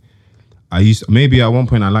 maybe at one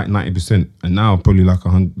point I liked 90%, and now probably like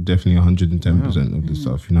definitely 110% of the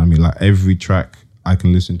stuff. You know what I mean? Like every track I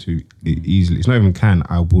can listen to it easily. It's not even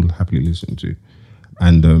I will happily listen to,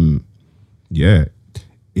 and yeah.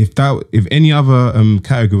 If any other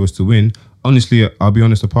category was to win, honestly, I'll be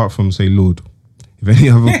honest. Apart from say Lord, if any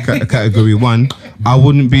other category won, I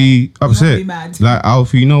wouldn't be upset. be mad. Like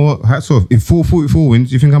you know what? Hats off. If 444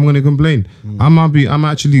 wins, you think I'm going to complain? I'm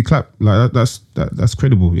actually clap. Like that's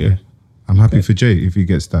credible. Yeah, I'm happy for Jay if he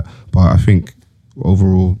gets that. But I think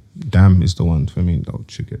overall, Damn is the one for me that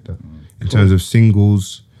should get that. In terms of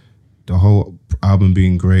singles, the whole album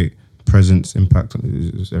being great, presence, impact,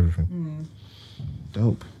 is everything.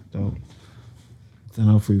 Dope. Don't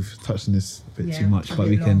know if we've touched on this a bit too much, a but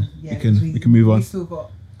bit we can long. Yeah, we can move on. We still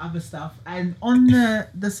got other stuff. And on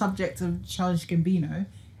the subject of Childish Gambino,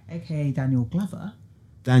 aka Daniel Glover.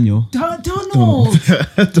 Daniel. Donald. Donald. Do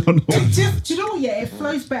you know what? Yeah, it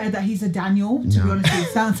flows better that he's a Daniel. To be honest,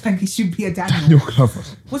 it sounds like he should be a Daniel. Glover.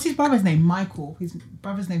 What's his brother's name? Michael. His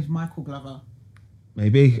brother's name's Michael Glover.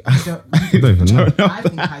 Maybe. I don't even know. I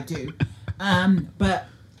think I do. But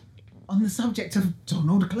on the subject of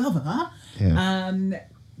Donald Glover,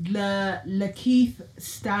 Lakeith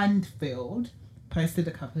Stanfield posted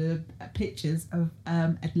a couple of pictures of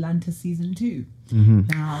Atlanta season 2.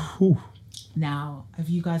 Now, have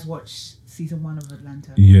you guys watched season 1 of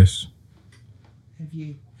Atlanta? Yes. Have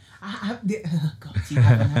you? God, you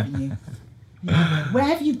haven't you? You haven't. Where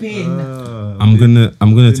have you been? I'm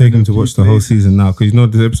gonna take him to watch the whole season now, because you know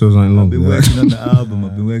the episodes aren't long. I've been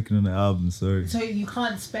working on the album. Sorry. So you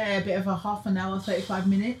can't spare a bit of a half an hour, 35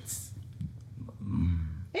 minutes?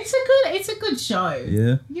 It's a good show.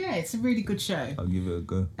 Yeah. Yeah, it's a really good show. I'll give it a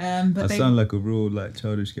go. But I they sound like a real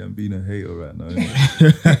Childish Gambino hater right now.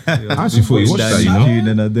 Innit? I actually thought you watched that, you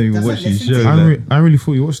know. And I don't even Doesn't watch his listen to show. it. I really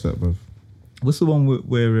thought you watched that, bro. What's the one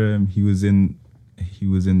where he was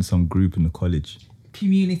in some group in the college?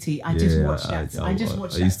 Community. I just watched that. I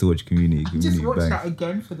used to watch Community. I just watched bang. that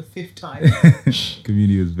again for the 5th time.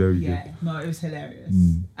 Community was very Yeah, good. no, it was hilarious.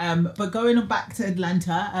 But going on back to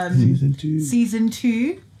Atlanta, Season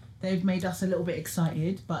 2, they've made us a little bit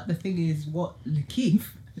excited. But the thing is, what Lakeith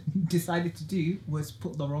decided to do was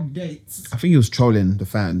put the wrong dates. I think he was trolling the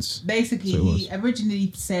fans. Basically, So it he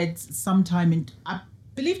originally said sometime in, I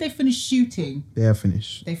believe they finished shooting. They are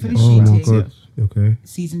finished. They finished Oh my shooting. god. Okay.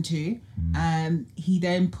 Season 2. He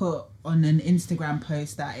then put on an Instagram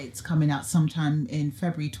post that it's coming out sometime in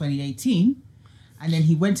February 2018, and then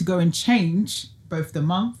he went to go and change both the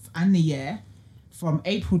month and the year from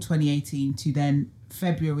April 2018 to then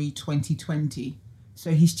February 2020. So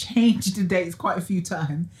he's changed the dates quite a few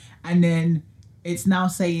times, and then it's now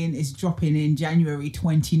saying it's dropping in January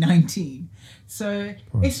 2019. So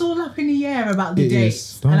it's all up in the air about the It dates.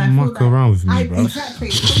 is. Don't and I feel muck around with me, bro. Exactly.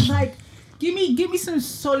 I'm like, give me some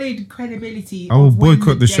solid credibility. I will of when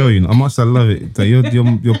boycott the show. date- You know, I must. I love it. That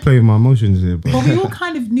you're playing my emotions here, bro. But we all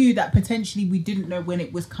kind of knew that potentially we didn't know when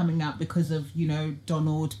it was coming out because of, you know,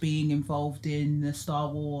 Donald being involved in the Star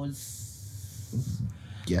Wars.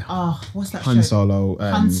 Yeah. What's that Han show? Solo.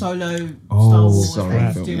 Han Solo, Star Oh, Wars sorry, that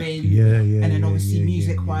he's film, yeah. doing. Yeah, And then obviously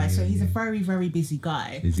music yeah, wise. So yeah, he's a yeah. very, very busy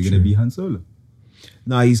guy. Is he going to be Han Solo?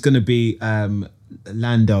 No, he's gonna be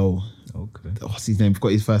Lando. Okay. What's his name? Forgot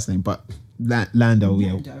his first name, but Lando.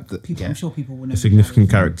 Yeah. Lando. Yeah. I'm sure people will know. A significant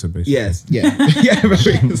character, basically. Yes. Yeah. Yeah. Very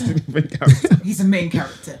significant character. He's a main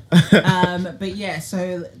character. But yeah,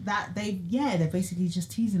 so that they're basically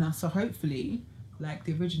just teasing us. So hopefully, like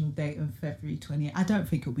the original date of February 20th. I don't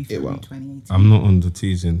think it'll be February won't. 2018. I'm not on the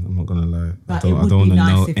teasing. I'm not gonna lie. But I it don't would want be to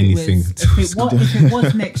nice know if anything. if it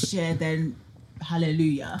was next year, then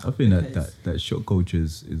hallelujah. I think Because- that shock culture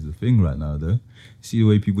is the thing right now, though. See the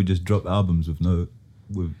way people just drop albums with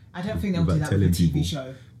I don't think they'll do without that with a telling TV people.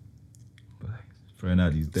 show. throwing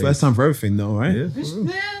out these days. First time for everything, though, right? Yeah.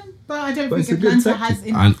 Yeah, but I don't But think it's a good Atlanta tactic. has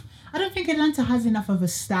enough. I don't think Atlanta has enough of a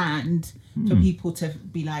stand for people to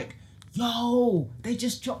be like, "Yo, they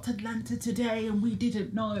just dropped Atlanta today and we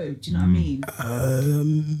didn't know." Do you know what I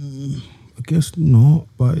mean? I guess not,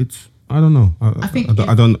 but it's. I don't know. I think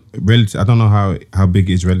I don't know how big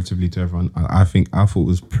it is relatively to everyone. I think I thought it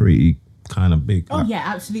was pretty kind of big. Oh Like, yeah,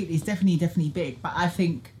 absolutely. It's definitely big. But I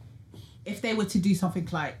think if they were to do something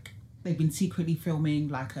like they've been secretly filming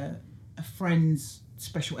like a Friends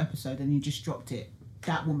special episode and you just dropped it,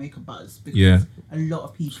 that will make a buzz because Yeah. a lot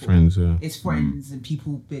of people Friends, yeah. it's Friends and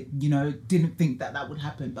people didn't think that would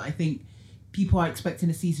happen. But I think people are expecting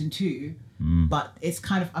a season 2, but it's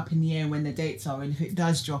kind of up in the air when the dates are. And if it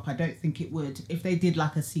does drop, I don't think it would. If they did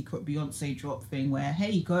like a secret Beyonce drop thing where, hey,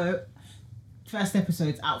 you go, first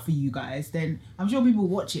episode's out for you guys, then I'm sure people will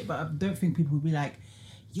watch it, but I don't think people will be like,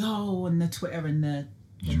 yo, on the Twitter and the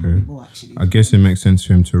True. people actually. I guess it makes sense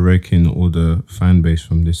for him to rake in all the fan base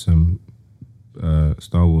from this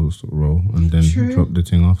Star Wars role and then True. drop the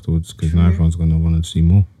thing afterwards because now True. everyone's gonna want to see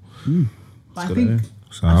more. But I think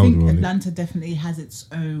So I I would think roll it. Atlanta definitely has its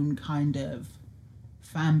own kind of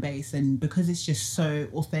fan base, and because it's just so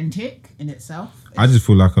authentic in itself. I just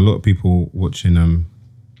feel like a lot of people watching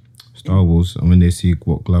Star Wars and when they see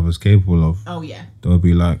what Glover's capable of, oh yeah, they'll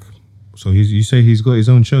be like, so you say he's got his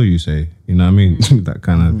own show, you say, you know what I mean? That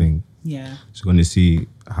kind of thing. yeah. So going to see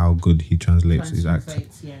how good he translates his acting.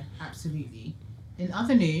 Translates, yeah, absolutely. In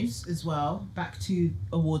other news as well, back to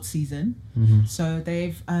award season. So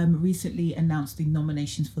they've recently announced the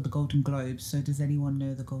nominations for the Golden Globes. So does anyone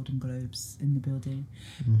know the Golden Globes in the building?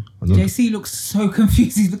 I don't- JC looks so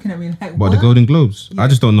confused. He's looking at me like, But what? the Golden Globes, Yeah. I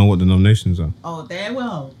just don't know what the nominations are. Oh,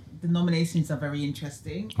 the nominations are very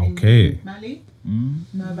interesting. Okay. Mali,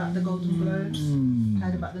 know about the Golden Globes?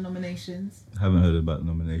 Heard about the nominations? Haven't heard about the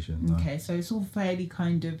nomination. No. Okay, so it's all fairly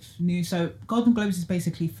kind of new. So Golden Globes is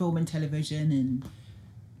basically film and television and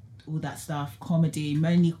all that stuff, comedy,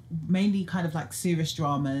 mainly kind of like serious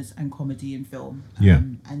dramas and comedy and film, Yeah.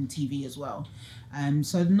 and TV as well.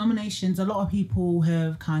 So the nominations, a lot of people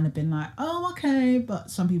have kind of been like, oh, okay,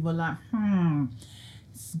 but some people are like,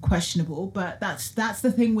 it's questionable. But that's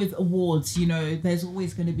the thing with awards, you know, there's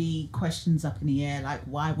always going to be questions up in the air, like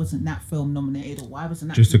why wasn't that film nominated or why wasn't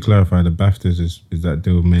that? Just to clarify, the BAFTAs is that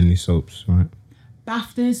they were mainly soaps, right?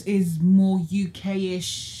 BAFTAs is more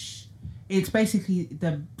UK-ish. It's basically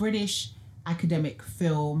the British Academic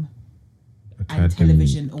Film and Academy.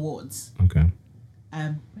 Television Awards. Okay.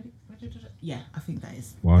 Yeah, I think that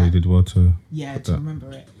is. Wow, you that- did well to. Yeah, put to that.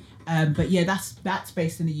 remember it. But yeah, that's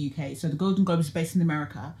based in the UK. So the Golden Globe is based in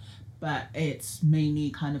America, but it's mainly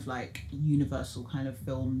kind of like Universal kind of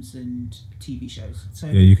films and TV shows. So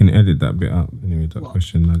Yeah, you can edit that bit out. Anyway, that What?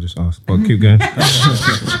 question I just asked. But keep going. no,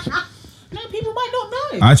 people might not know.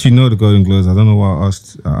 I actually know the Golden Globes. I don't know why I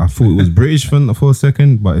asked. I thought it was British for a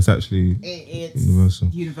second, but it's actually It's Universal.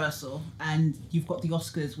 Universal, and you've got the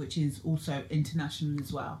Oscars, which is also international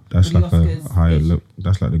as well. That's But like the a Oscars higher is- look.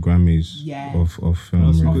 That's like the Grammys Yeah. of I'll film.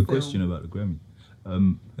 ask you a really. good question about the Grammy.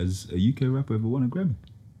 Has a UK rapper ever won a Grammy?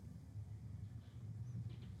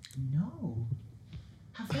 No.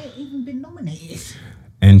 Have they even been nominated?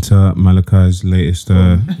 Enter Malachi's latest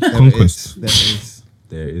conquest. There is.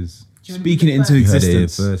 There is. Do you wanna be Speaking the it into You heard it here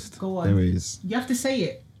existence. first. Go on. There is. You have to say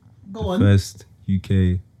it. Go on. First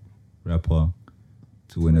UK rapper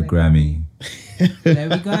to win a Grammy There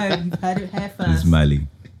we go. You've heard it here is first. Mali.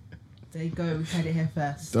 There you go. We've heard it here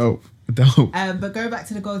first. Dope. Dope. But go back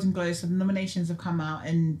to the Golden Globes. So the nominations have come out,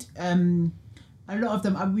 and a lot of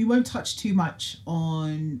them. We won't touch too much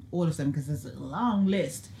on all of them because there's a long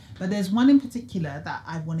list. But there's one in particular that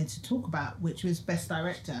I wanted to talk about, which was Best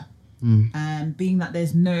Director. Being that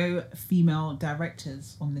there's no female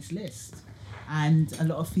directors on this list, and a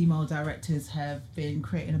lot of female directors have been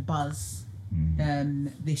creating a buzz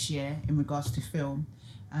this year in regards to film.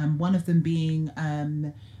 One of them being,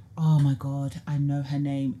 oh my God, I know her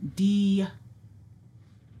name.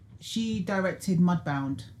 She directed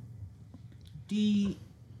Mudbound. Dee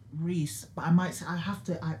Reese, but I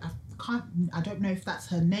don't know if that's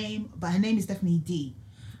her name, but her name is definitely Dee.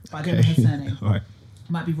 But I don't know her surname. All right.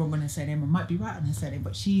 Might be wrong on her surname, or might be right on her surname,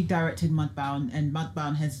 but she directed Mudbound, and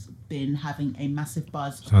Mudbound has been having a massive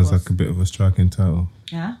buzz. Sounds like a bit of a striking title.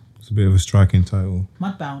 Yeah? It's a bit of a striking title.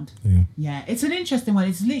 Mudbound. Yeah. Yeah, it's an interesting one.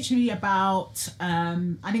 It's literally about, I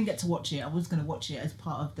didn't get to watch it. I was going to watch it as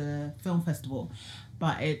part of the film festival,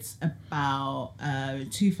 but it's about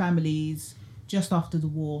two families just after the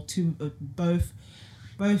war, both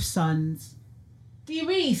sons. Dee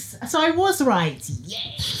Reese. So I was right.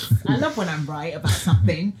 Yes. I love when I'm right about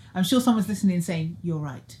something. I'm sure someone's listening saying, you're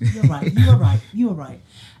right. You're right. You are right. You are right.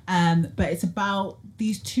 But it's about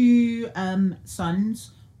these two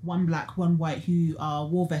sons, one black, one white, who are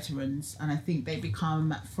war veterans. And I think they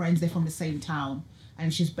become friends. They're from the same town. And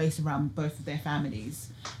it's just based around both of their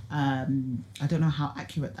families. I don't know how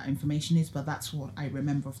accurate that information is, but that's what I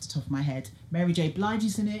remember off the top of my head. Mary J. Blige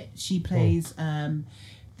is in it. She plays...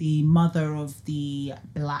 the mother of the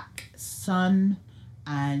black son,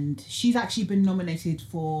 and she's actually been nominated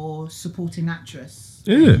for supporting actress.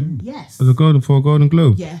 Yeah. Yes. For a Golden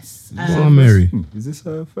Globe. Yes. Go on, Mary. Is this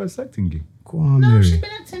her first acting gig? Go on, No, Mary. she's been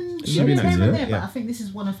acting. She's been acting, here and there, yeah. but I think this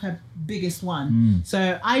is one of her biggest one.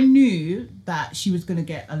 So I knew that she was going to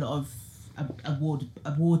get a lot of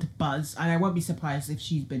award buzz, and I won't be surprised if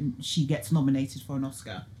she gets nominated for an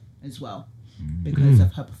Oscar as well. Because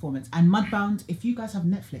of her performance. And Mudbound, if you guys have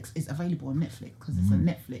Netflix, is available on Netflix because it's a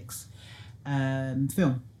Netflix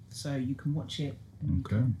film, so you can watch it and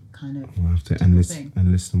kind of We'll have to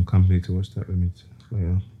enlist some company to watch that with me. So,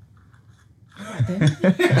 yeah. All right then.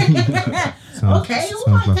 Okay,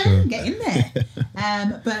 all right then, get in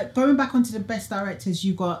there. But going back onto the best directors,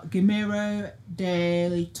 you've got Guillermo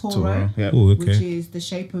del Toro, Yep. Oh, okay. which is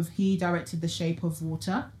he directed The Shape of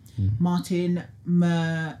Water. Martin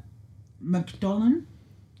McDonagh,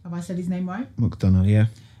 have I said his name right? McDonough, yeah.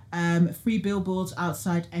 3 Billboards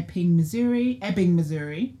Outside Ebbing, Missouri.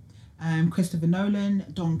 Christopher Nolan,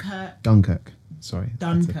 Dunkirk. Sorry.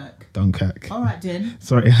 Dunkirk. Dunkirk. All right, then.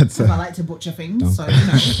 Sorry, I had Because I to. like to butcher things, so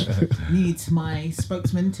need my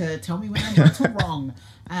spokesman to tell me when I'm right or wrong.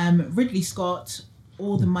 Ridley Scott,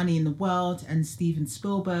 All the Money in the World, and Steven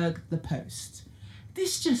Spielberg, The Post.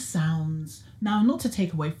 This just sounds, now not to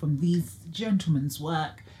take away from these gentlemen's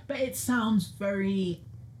work, but it sounds very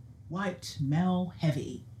white male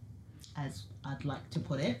heavy, as I'd like to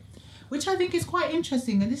put it, which I think is quite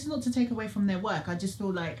interesting. And this is not to take away from their work. I just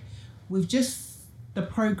feel like with just the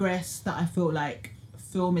progress that I feel like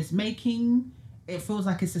film is making, it feels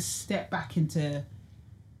like it's a step back into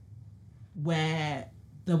where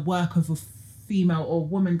the work of a female or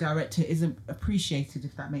woman director isn't appreciated,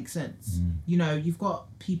 if that makes sense. You know, you've got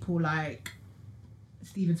people like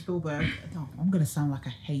Steven Spielberg. Oh, I'm gonna sound like a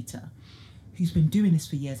hater. Who's been doing this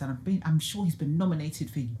for years, and I'm sure he's been nominated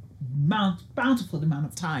for bountiful amount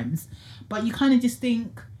of times. But you kind of just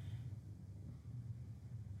think,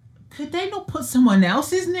 could they not put someone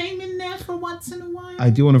else's name in there for once in a while? I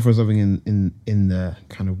do want to throw something in the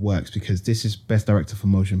kind of works, because this is best director for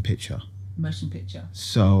motion picture. Motion picture.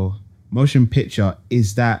 So motion picture,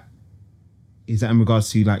 is that in regards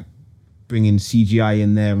to like bringing CGI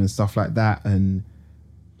in there and stuff like that, and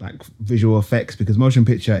like visual effects? Because motion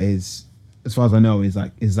picture is, as far as I know, is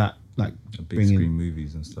that Big screen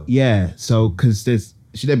movies and stuff. Yeah. So because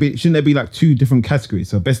shouldn't there be like two different categories?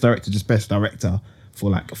 So best director, just best director for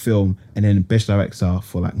like a film, and then best director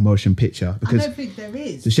for like motion picture. Because I don't think there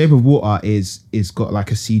is. The Shape of Water is got like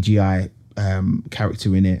a CGI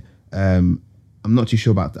character in it. I'm not too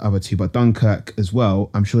sure about the other two, but Dunkirk as well,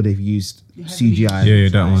 I'm sure they've used CGI. Yeah,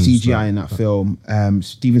 that one's CGI in that film.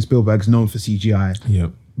 Steven Spielberg's known for CGI. Yeah.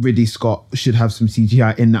 Ridley Scott should have some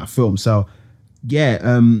CGI in that film. So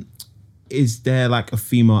yeah, is there like a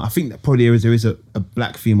female? I think that probably there is a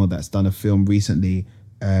black female that's done a film recently.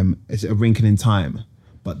 Is it A Wrinkle in Time?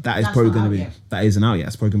 But that is That's probably not going to out be, yet. that isn't out yet.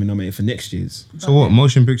 It's probably going to be nominated for next year's. So what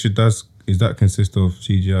motion picture does that consist of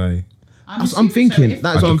CGI? I'm thinking,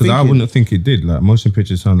 that's what I'm Because I thinking. wouldn't think it did. Like motion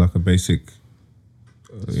pictures sound like a basic,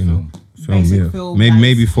 film. Basic Yeah, film,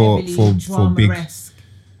 maybe that's for heavily big. drama-esque.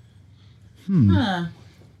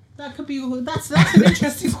 That could be. That's an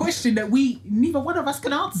interesting question that neither one of us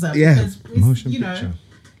can answer. Yeah. Because it's, Motion you know, picture.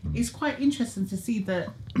 it's quite interesting to see that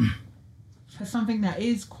for something that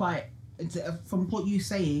is quite. From what you're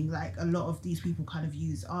saying, like a lot of these people kind of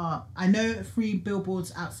use art. I know 3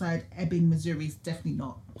 billboards outside Ebbing, Missouri is definitely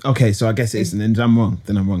not. Okay, so I guess it isn't. And I'm wrong.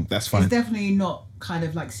 Then I'm wrong. That's fine. It's definitely not kind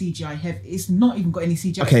of like CGI heavy. It's not even got any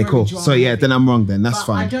CGI. Okay, cool. So yeah, then I'm wrong. Then that's but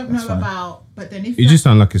fine. I don't That's know fine. about. But then if It just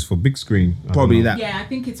sounds like it's for big screen. I don't Probably know. that. Yeah, I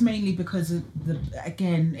think it's mainly because of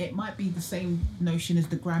again, it might be the same notion as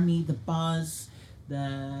the Grammy, the buzz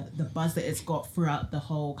that it's got throughout the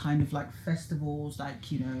whole kind of like festivals, like,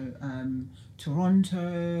 you know,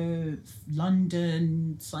 Toronto,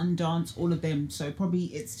 London, Sundance, all of them. So probably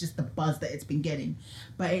it's just the buzz that it's been getting.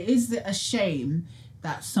 But it is a shame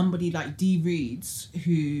that somebody like Dee Reeds,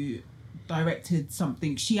 who directed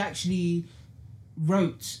something, she actually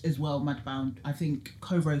wrote as well, Mudbound, I think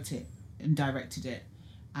co-wrote it and directed it,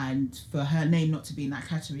 and for her name not to be in that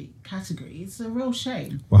category, it's a real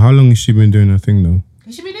shame. Well, how long has she been doing her thing though?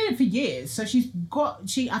 She's been doing it for years, so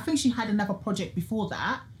I think she had another project before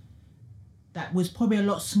that was probably a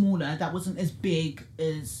lot smaller, that wasn't as big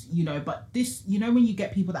as, you know, but this, you know, when you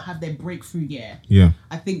get people that have their breakthrough year, Yeah.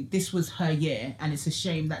 I think this was her year, and it's a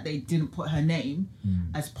shame that they didn't put her name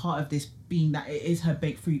as part of this, being that it is her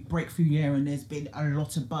breakthrough year, and there's been a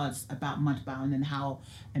lot of buzz about Mudbound and how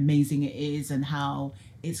amazing it is and how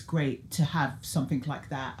it's great to have something like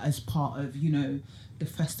that as part of, you know, the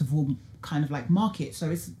festival kind of like market.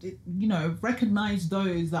 So you know, recognize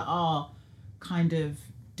those that are kind of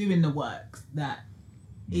doing the work that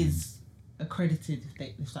is accredited,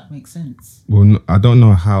 if that makes sense. Well, I don't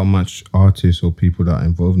know how much artists or people that are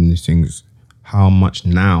involved in these things, how much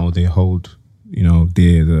now they hold, you know,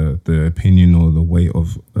 the opinion or the weight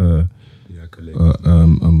of The accolade.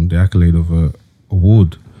 the accolade of a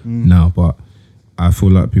award now. But I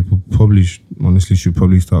feel like people probably should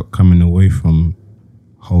probably start coming away from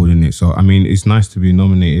holding it. So I mean, it's nice to be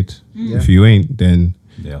nominated. If you ain't, then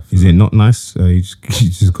Yeah, I is feel it not nice? You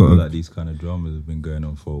just got like these kind of dramas have been going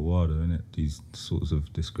on for a while, though, isn't it? These sorts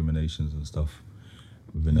of discriminations and stuff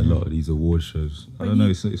within a lot of these award shows. I don't know.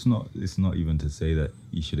 It's not even to say that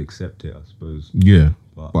you should accept it, I suppose. Yeah,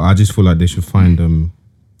 But- but I just feel like they should find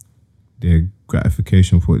their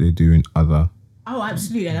gratification for what they do in other. Oh,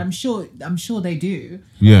 absolutely, and I'm sure they do.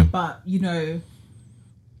 Yeah, But, you know,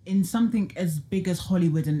 in something as big as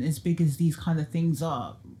Hollywood and as big as these kind of things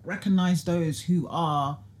are, recognize those who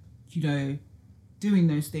are, you know, doing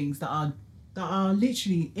those things that are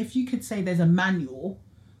literally, if you could say there's a manual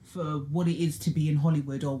for what it is to be in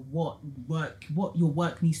Hollywood, or what your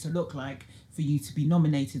work needs to look like for you to be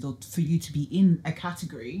nominated or for you to be in a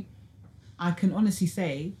category, I can honestly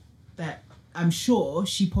say that I'm sure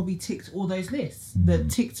she probably ticked all those lists,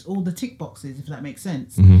 ticked all the tick boxes, if that makes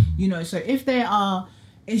sense. You know, so if there are,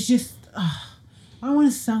 it's just, I don't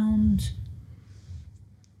want to sound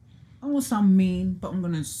mean, but I'm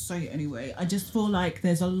going to say it anyway. I just feel like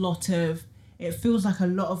there's it feels like a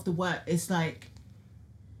lot of the work is like,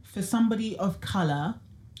 for somebody of colour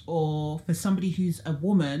or for somebody who's a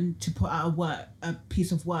woman to put out a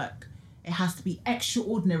piece of work, it has to be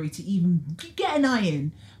extraordinary to even get an eye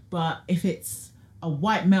in. But if it's a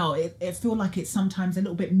white male, it feel like it's sometimes a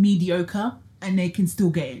little bit mediocre and they can still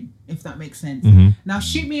get in, if that makes sense. Now,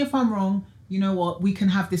 shoot me if I'm wrong. You know what? We can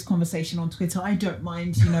have this conversation on Twitter. I don't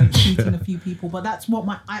mind, you know, tweeting a few people, but that's what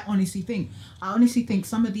I honestly think. I honestly think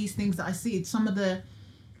some of these things that I see, some of the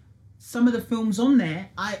films on there,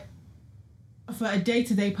 for a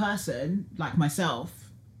day-to-day person like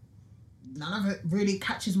myself, none of it really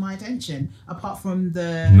catches my attention, apart from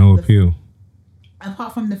appeal.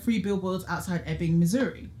 Apart from the 3 billboards outside Ebbing,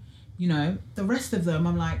 Missouri. You know, the rest of them,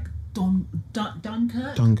 I'm like,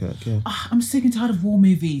 Dunkirk? Dunkirk, yeah. I'm sick and tired of war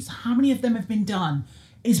movies. How many of them have been done?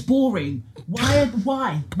 It's boring.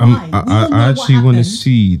 Why? I actually want to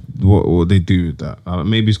see what they do with that.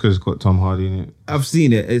 Maybe it's because it's got Tom Hardy in it. I've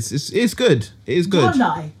seen it. It's good. It is good. Don't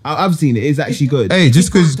lie. I've seen it. It's actually good. Hey,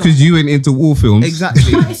 just because you ain't into war films.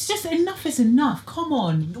 Exactly. But it's just enough is enough. Come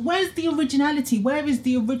on. Where's the originality? Where is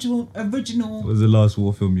the original? What was the last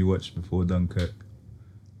war film you watched before Dunkirk?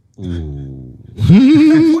 Ooh.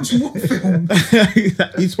 Watch war film.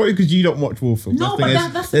 It's probably because you don't watch war films. No, but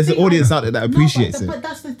that's the there's thing. an audience out there that appreciates it. But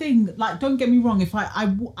that's the thing. Like, don't get me wrong. If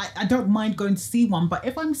I don't mind going to see one, but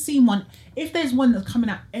if I'm seeing one, if there's one that's coming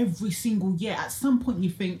out every single year, at some point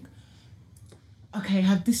you think, okay,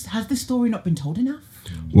 has this story not been told enough?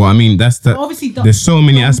 Well, I mean, that's the. Obviously, there's so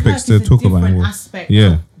many Dunkirk aspects to is a talk about. different In war. aspect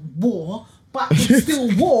Yeah. of war, but it's still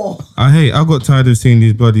war. I got tired of seeing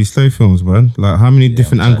these bloody slow films, man. Like, how many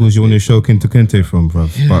different angles you want to show Kente Kente from, bro?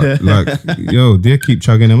 But like, yo, they keep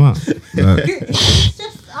chugging them out. Like, It's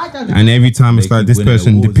just, I don't know. and every time it's They like keep this winning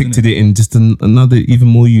person awards, depicted innit? it in just another, even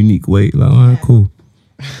more unique way. Like, all right, cool.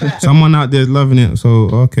 Someone out there is loving it, so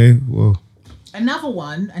okay, well.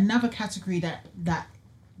 Another category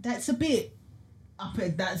that's a bit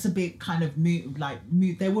that's a bit kind of move.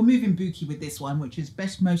 They were moving bookie with this one, which is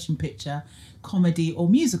best motion picture, comedy or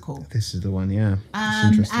musical. This is the one, yeah. It's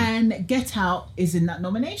interesting. And Get Out is in that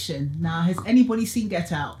nomination. Now, has anybody seen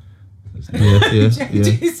Get Out?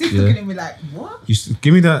 Jesse's looking at me like, what?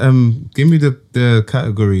 Give me that. Give me the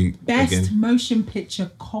category Best again. motion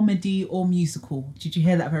picture, comedy or musical. Did you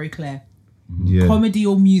hear that very clear? Yeah. Comedy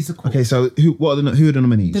or musical. Okay, so who are the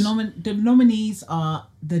nominees? The nominees are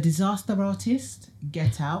The Disaster Artist,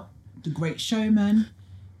 Get Out, The Great Showman,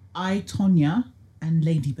 I, Tonya, and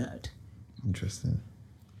Lady Bird. Interesting.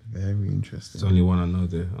 Very interesting. It's only one I know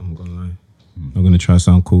there. I'm gonna lie. I'm gonna try to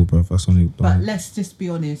sound cool, bro. That's only. But let's just be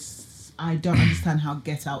honest. I don't understand how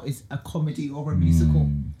Get Out is a comedy or a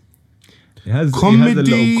musical. It has Comedy.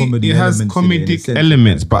 It has comedic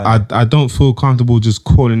elements, but I don't feel comfortable just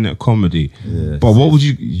calling it comedy. Yeah. But what would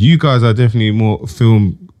you guys are definitely more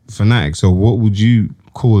film fanatics. So what would you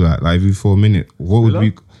call that? Like, every 4 minutes, what would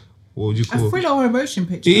you call A thriller or a motion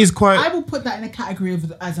picture? It is quite. I will put that in a category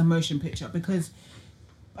of as a motion picture because,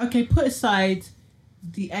 okay, put aside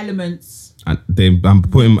the elements. And I'm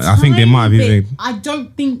putting. I think they might have tiny even. bit. I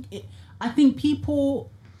don't think. I think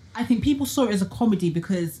people saw it as a comedy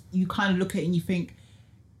because you kind of look at it and you think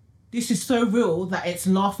this is so real that it's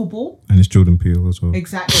laughable. And it's Jordan Peele as well.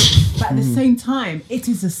 Exactly. But at the same time, it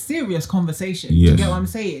is a serious conversation. Do Yes. you get what I'm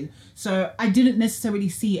saying? So I didn't necessarily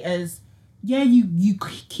see it as, yeah, you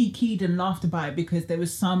keyed and laughed about it because there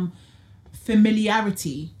was some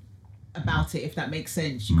familiarity about it, if that makes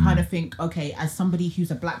sense. You kind of think, okay, as somebody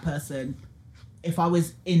who's a black person, if I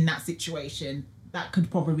was in that situation, that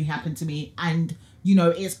could probably happen to me. And, you know,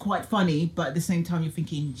 it's quite funny, but at the same time, you're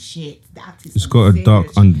thinking, shit, that is It's got a dark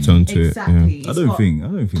undertone to it. Exactly. Yeah. I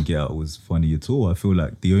don't think Get Out was funny at all. I feel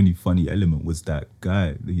like the only funny element was that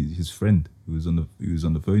guy, his friend, who was on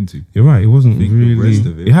the phone to. You're right. It wasn't think the really. rest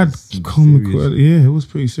of it It had was some comical. serious- Yeah, it was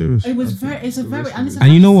pretty serious. It was very, it's a very, and it's a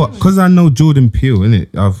And you know very what? serious- Because I know Jordan Peele,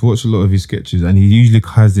 innit? I've watched a lot of his sketches, and he usually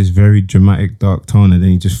has this very dramatic, dark tone, and then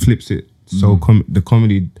he just flips it. So the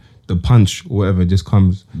comedy, the punch, or whatever, just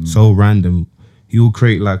comes so random. He will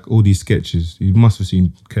create like all these sketches. You must have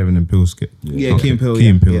seen Kevin and Peele's sketch. Yeah, Key and Peele. Key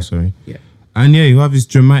and yeah, Peele, yeah. sorry. Yeah. And yeah, you have this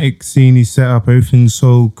dramatic scene. He set up everything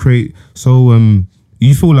so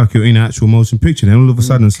you feel like you're in an actual motion picture. Then all of a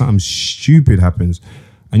sudden, something stupid happens,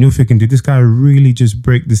 and you're thinking, did this guy really just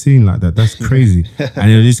break the scene like that? That's crazy. And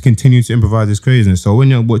he'll just continue to improvise this craziness. So when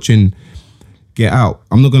you're watching Get Out,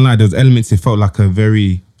 I'm not gonna lie, those elements, it felt like a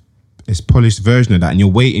very polished version of that, and you're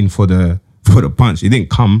waiting for the punch. It didn't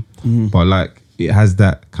come, but like it has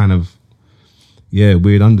that kind of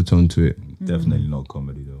weird undertone to it. Definitely not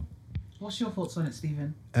comedy though. What's your thoughts on it,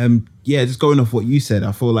 Stephen? Yeah, just going off what you said,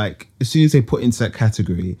 I feel like as soon as they put into that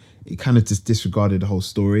category, it kind of just disregarded the whole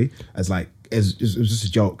story as like it was just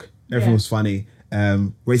a joke. Everything was funny.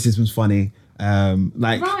 Racism's funny.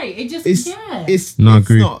 Right, it just It's No, I it's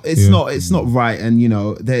agree. not it's Yeah. not it's not right. And you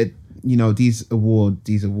know these award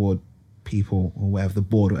people or whatever, the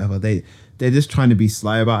board or whatever, they're just trying to be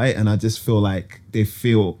sly about it. And I just feel like they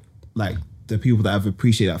feel like the people that have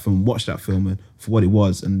appreciated that film, watched that film and for what it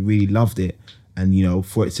was and really loved it, and you know,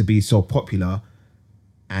 for it to be so popular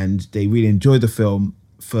and they really enjoyed the film,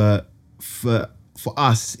 for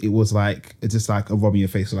us it was like it's just like a rub in your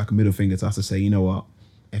face or like a middle finger to us to say, you know what,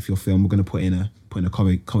 if your film, we're gonna put in a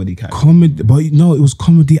comedy category. Comedy, but no, it was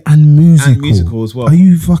comedy and musical. And musical as well. Are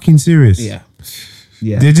you fucking serious? Yeah.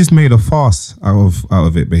 They just made a farce out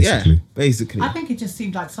of it, basically. Yeah, basically. I think it just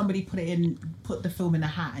seemed like somebody put the film in a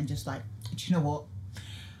hat and just like, do you know what?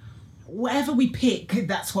 Whatever we pick,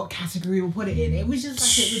 that's what category we'll put it in. It was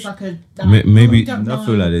like a Maybe- we don't I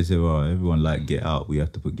feel know like they say, well, everyone like Get Out, we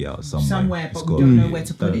have to put Get Out somewhere. but It's we got- don't know where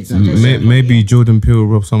to put it. So Don't- just- Maybe Jordan Peele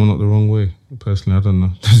rubbed someone up the wrong way. Personally, I don't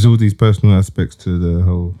know. There's all these personal aspects to the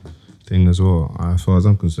whole thing as well. As far as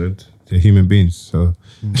I'm concerned, they're human beings. So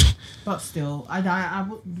But still, I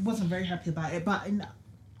wasn't very happy about it. But in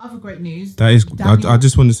other great news, that is. Daniel- I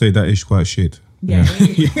just want to say that is quite shit. yeah.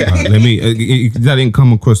 Let me. That didn't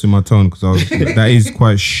come across in my tone because that is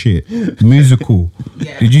quite shit. Musical.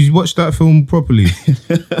 Yeah. Did you watch that film properly,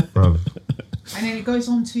 bro? And then it goes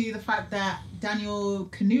on to the fact that Daniel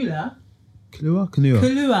Kaluuya,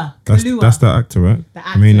 Kaluuya. That's the actor, right? the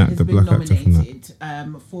actor, Main has actor, been black actor from that.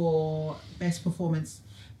 nominated for best performance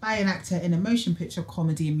by an actor in a motion picture,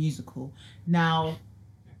 comedy, and musical. Now,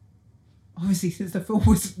 obviously, since the film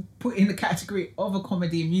was put in the category of a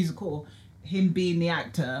comedy and musical, him being the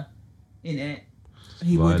actor in it,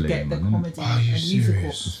 he would get the comedy and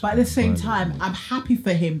musical. But at the same time, I'm happy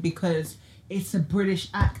for him because it's a British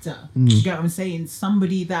actor. Do you get what I'm saying?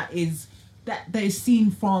 Somebody that is seen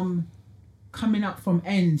from coming up from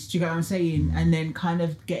ends, do you get what I'm saying? And then kind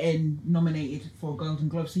of getting nominated for a Golden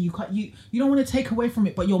Globe. So you don't want to take away from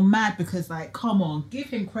it, but you're mad because, like, come on, give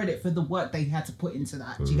him credit for the work that he had to put into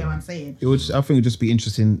that. Do you get what I'm saying? I think it would just be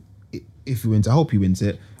interesting if he wins. I hope he wins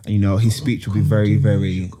it. And, his speech would be very,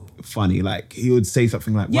 very funny. Like, he would say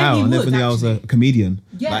something like, Yeah, wow, he I never would, knew I was a comedian.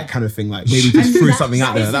 Yeah. Like, kind of thing. Like, maybe just threw something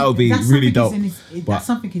out there. That would be really dope. That's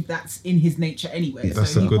something that's in his nature anyway. Yeah, so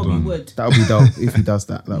that's a he good probably one. would. That would be dope if he does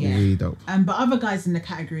that. That would be really dope. But other guys in the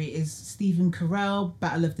category is Stephen Carell,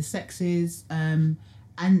 Battle of the Sexes, and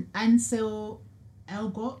Ansel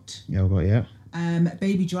Elgort,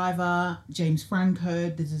 Baby Driver, James Franco,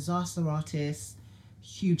 The Disaster Artist,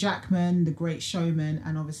 Hugh Jackman, The Great Showman,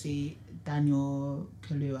 and obviously Daniel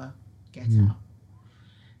Kaluuya, Get Out.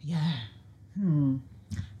 Yeah.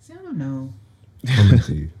 See, I don't know.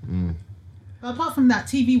 Comedy. But apart from that,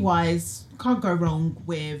 TV-wise, can't go wrong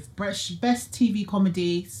with best TV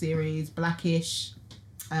comedy series, Blackish,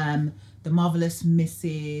 The Marvelous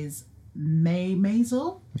Mrs.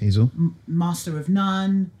 Maisel, Master of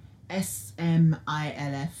None,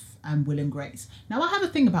 SMILF, and Will and Grace. Now, I have a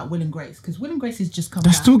thing about Will and Grace because Will and Grace has just come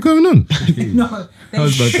That's back. still going on. No, I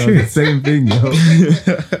was about to have the same thing,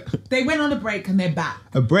 yo. they went on a break and they're back.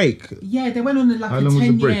 A break? Yeah, they went on like How a long was the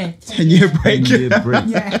 10-year... 10-year break. 10-year break.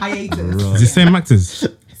 Yeah, hiatus. It's the same actors.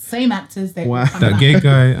 Same actors. They Wow. all come That back. gay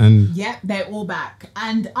guy and Yep, they're all back.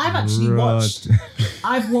 And I've actually watched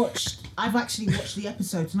I've actually watched the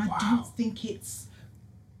episodes and I don't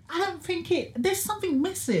think there's something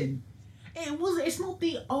missing. It's not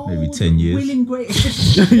the old Maybe 10 years. Will and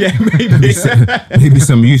Grace. Yeah, maybe. maybe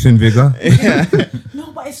some youth and vigor.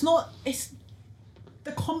 No, but it's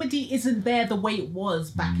the comedy isn't there the way it was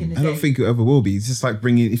back in the day. I don't think it ever will be. It's just like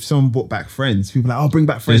if someone brought back Friends, people are like, bring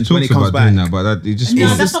back Friends There's when it talks comes about back. doing that, but it just No,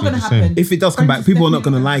 feels that's not going to the same. happen. If it does come Friends back, is people are not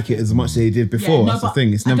definitely going to gonna like it as much as they did before. That's the but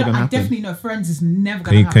thing. It's never going to I happen. definitely know Friends is never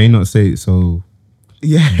going to happen. Can you not say it so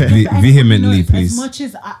Yeah. vehemently, As please? much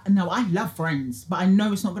as I love Friends, but I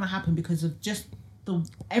know it's not going to happen because of just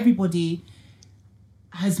everybody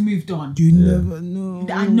has moved on. You never know.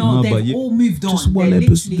 I know No, they've but all moved on. Just one They're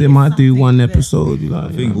episode. literally- They it's might do something one that- episode. You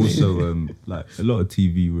like, I think also like a lot of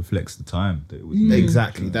TV reflects the time that it was made.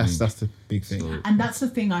 Exactly. You know what I mean? That's the big thing. So- And that's the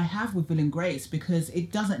thing I have with Will and Grace because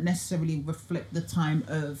it doesn't necessarily reflect the time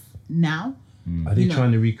of now. Are they you know.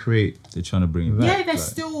 trying to recreate? They're trying to bring it back. Yeah, they're like-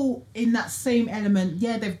 still in that same element.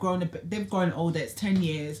 Yeah, they've grown a bit. They've grown older. It's 10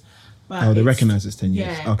 years. But Oh, they it's- recognise it's 10 years.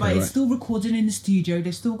 Yeah, Okay, but it's right. still recorded in the studio.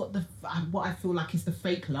 They've still got what I feel like is the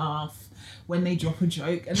fake laugh when they drop a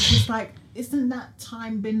joke, and it's just like, isn't that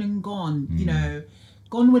time been and gone? You know,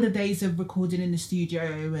 gone were the days of recording in the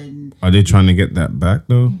studio and. Are they trying to get that back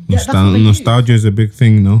though? Yeah, that's what they do. Nostalgia is a big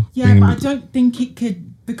thing, no? Yeah, but I don't think it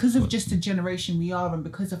could because of just the generation we are and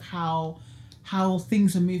because of how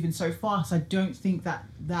things are moving so fast. I don't think that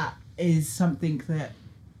is something that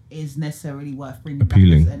is necessarily worth bringing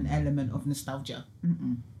Appealing. back as an element of nostalgia.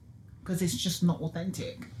 Because it's just not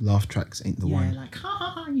authentic. Laugh tracks ain't the Yeah, one. like, ha ha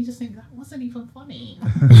ha, you just think that wasn't even funny.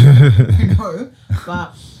 No,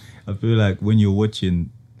 but I feel like when you're watching,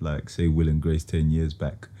 like, say, Will and Grace 10 years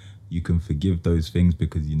back, you can forgive those things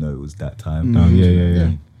because you know it was that time. Oh,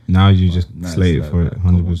 yeah. Now you just Now it's slate it like, for it, come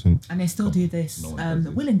on. 100%. and they still do this. No one does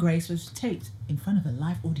this. Will and Grace was taped in front of a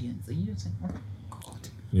live audience, and you just think, oh God,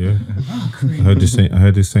 Yeah. oh, I cringe.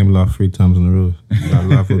 heard the same laugh 3 times on the road. Like,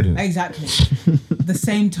 live audience. Exactly. The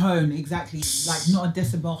same tone, exactly. Like not a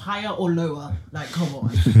decibel higher or lower. Like, come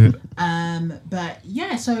on. But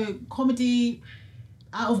yeah, so comedy,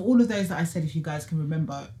 out of all of those that I said, if you guys can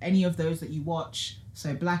remember, any of those that you watch,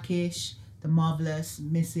 so Blackish, The Marvelous,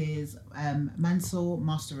 Mrs. Mansell,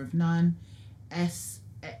 Master of None,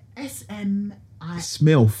 SMI,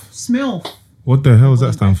 Smilf. What the hell does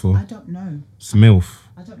that stand I for? don't know. Smilf.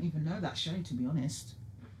 I don't even know that show, to be honest.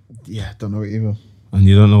 Yeah, don't know it either. And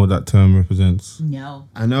you don't know what that term represents. No.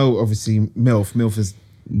 I know, obviously, MILF. MILF is.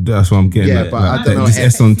 That's what I'm getting Yeah, at. but like, I don't know this if-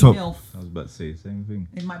 S on top. MILF. I was about to say the same thing.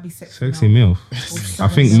 It might be sexy. Sexy MILF. MILF. Or I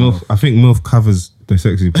think something MILF. I think MILF covers the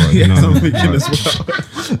sexy part. Yeah, you know I'm what I mean? thinking Like, as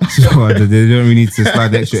well. so they don't really need to slide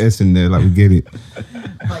the extra S in there. Like we get it.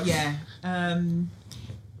 But yeah,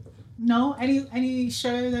 no, any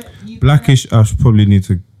show that you Blackish. I should probably need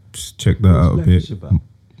to just check that out a Blackish bit. about?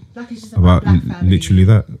 Blackish is About black family, literally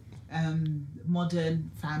that. modern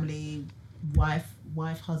family, wife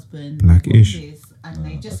wife, husband, Blackish. what it is, and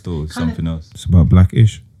they I just thought it was kind something else. It's about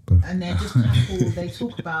Blackish. and they just tackle. They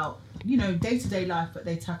talk about day-to-day life, but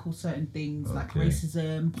they tackle certain things like Okay.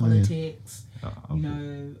 racism, politics, I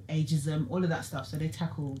ageism, all of that stuff. So they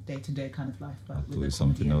tackle day-to-day kind of life, but thought with it a was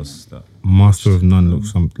something comedy else. That Master of None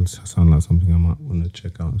sound like something I might want to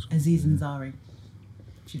check out. element. Aziz Ansari.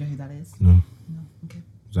 Do you know who that is? No. No. Okay.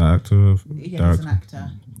 Is that actor? Yeah, he's Director? an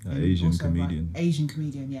actor. An And Asian also a comedian. Asian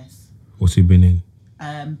comedian, yes. What's he been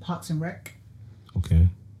in? Parks and Rec. Okay.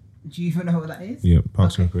 Do you even know what that is? Yeah,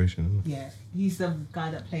 Parks Okay. and Recreation. Yeah, he's the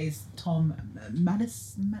guy that plays Tom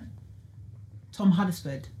Tom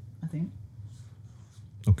Huddersfield, I think.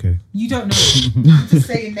 Okay. You don't know. I'm just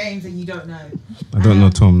saying names and you don't know. I don't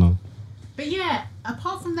know Tom now. But yeah,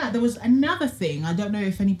 apart from that, there was another thing. I don't know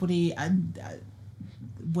if anybody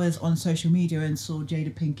was on social media and saw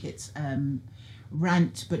Jada Pinkett's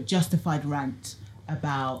rant, but justified rant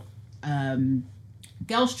about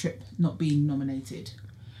Girls Trip not being nominated.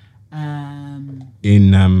 I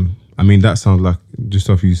mean, that sounds like, just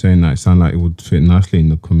off you saying that, it sounds like it would fit nicely in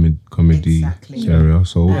the comedy Exactly. area.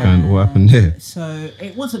 So what happened there? So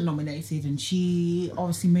it wasn't nominated, and she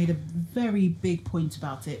obviously made a very big point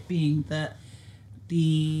about it, being that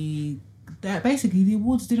that basically the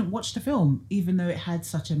awards didn't watch the film, even though it had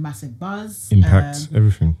such a massive buzz. Impact,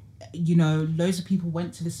 everything. Loads of people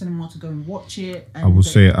went to the cinema to go and watch it. And I will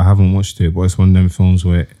say I haven't watched it, but it's one of them films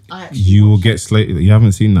where I actually you will watched get slated. You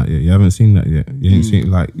haven't seen that yet. You haven't seen that yet. You ain't seen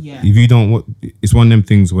Yeah. if you don't. It's one of them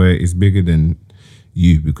things where it's bigger than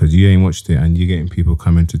you because you ain't watched it and you're getting people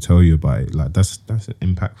coming to tell you about it. Like that's an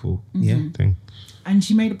impactful thing. And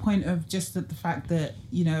she made a point of just the fact that,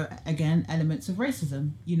 again, elements of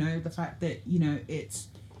racism, the fact that, it's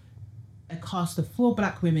a cast of 4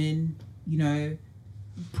 black women,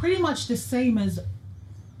 pretty much the same as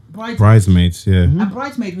Bridesmaids, yeah. And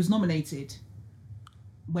Bridesmaid was nominated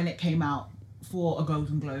when it came out for a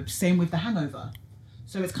Golden Globe. Same with The Hangover.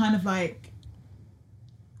 So it's kind of like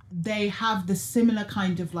they have the similar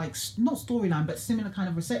kind of like, not storyline, but similar kind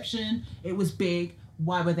of reception. It was big.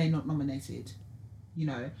 Why were they not nominated?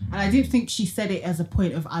 And I didn't think she said it as a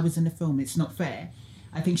point of I was in the film. It's not fair.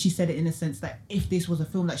 I think she said it in a sense that if this was a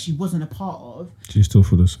film that she wasn't a part of, She still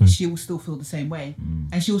feel the same. she will still feel the same way.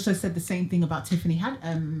 And she also said the same thing about Tiffany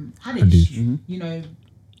Haddish. Haddish.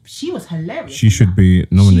 She was hilarious. She in should that. be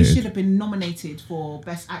nominated. She should have been nominated for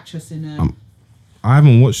Best Actress in a... I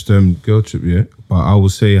haven't watched Girl Trip yet, but I will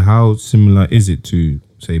say how similar is it to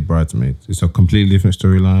say Bridesmaids? It's a completely different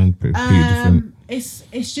storyline, completely different.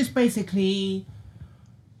 It's just basically...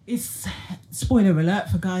 It's spoiler alert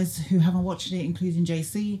for guys who haven't watched it, including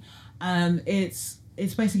JC. It's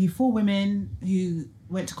basically 4 women who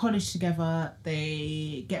went to college together.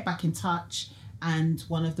 They get back in touch, and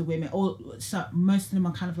one of the women, most of them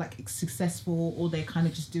are kind of like successful, or they're kind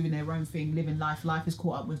of just doing their own thing, living life. Life has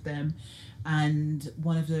caught up with them, and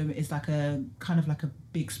one of them is like a kind of like a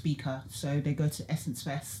big speaker. So they go to Essence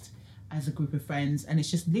Fest as a group of friends, and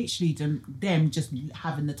it's just literally them just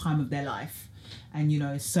having the time of their life. And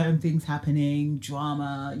certain things happening,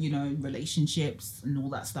 drama, relationships and all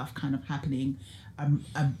that stuff kind of happening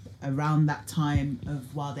around that time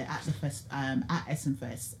of while they're at the fest, at Essence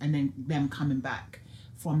Fest, and then them coming back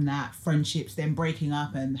from that, friendships, then breaking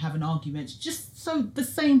up and having arguments. Just so the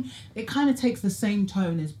same, it kind of takes the same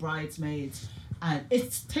tone as Bridesmaids, and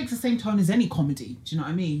it takes the same tone as any comedy. Do you know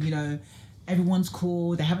what I mean? Everyone's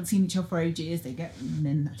cool. They haven't seen each other for ages. And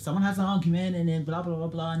then someone has an argument, and then blah blah blah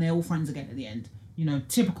blah, and they're all friends again at the end.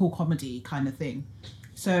 Typical comedy kind of thing.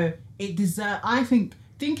 So it deserves. I think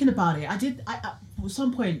thinking about it, I at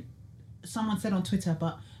some point, someone said on Twitter,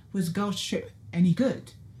 "But was Girls Trip any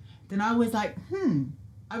good?" Then I was like,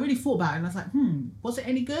 I really thought about it, and I was like, was it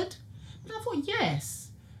any good? And I thought, yes.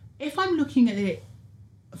 If I'm looking at it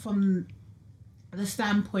from the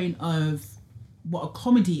standpoint of what a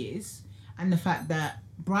comedy is, and the fact that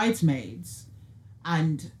Bridesmaids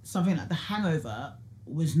and something like The Hangover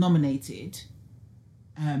was nominated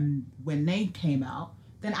when they came out,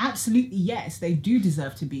 then absolutely yes, they do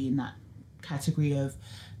deserve to be in that category of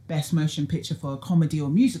best motion picture for a comedy or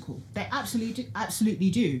musical. They absolutely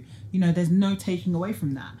do. There's no taking away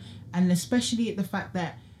from that. And especially at the fact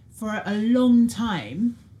that for a long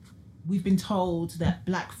time, we've been told that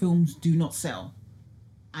black films do not sell.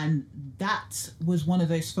 And that was one of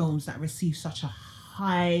those films that received such a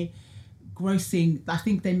high grossing. I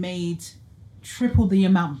think they made triple the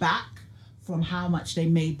amount back from how much they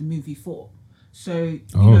made the movie for. So,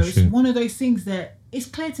 it's one of those things that it's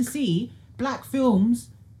clear to see black films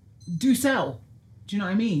do sell. Do you know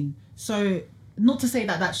what I mean? So, not to say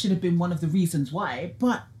that should have been one of the reasons why,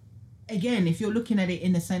 but again, if you're looking at it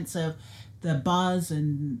in the sense of the buzz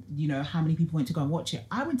and how many people went to go and watch it.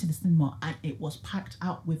 I went to the cinema and it was packed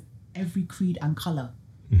out with every creed and color.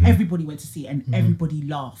 Everybody went to see it and everybody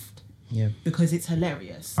laughed. Yeah. Because it's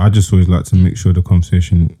hilarious. I just always like to make sure the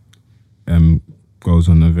conversation goes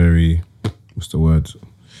on a very, what's the word?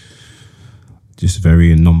 Just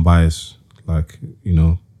very non-biased, like,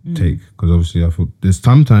 take. Because obviously I thought there's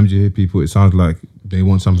sometimes you hear people, it sounds like they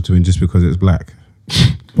want something to win just because it's black.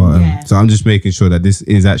 But so I'm just making sure that this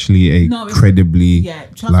is actually credibly. Yeah,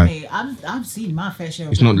 trust me, I've seen my fair share.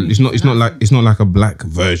 It's not like a black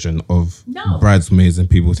version of Bridesmaids and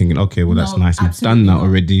people thinking, okay, well that's nice. We've done that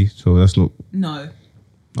already, so that's not. No.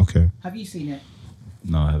 Okay. Have you seen it?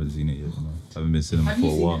 No, I haven't seen it yet. No. I haven't been cinema for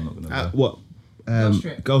a while. I'm not gonna. What?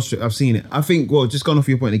 Ghost Trip. I've seen it. I think. Well, just going off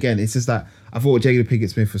your point again, it's just that I thought what Jada Pinkett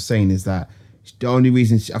Smith was saying is that the only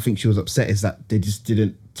reason I think she was upset is that they just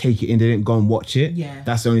didn't take it in. They didn't go and watch it. Yeah.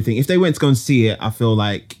 That's the only thing. If they went to go and see it, I feel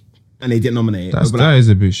like, and they didn't nominate it. That is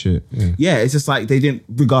a bit shit. Yeah, it's just like they didn't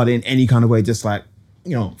regard it in any kind of way. Just like,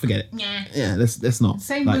 forget it. Yeah, let's not.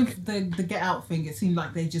 Same with the Get Out thing. It seemed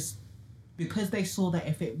like they just, because they saw that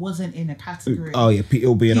if it wasn't in a category,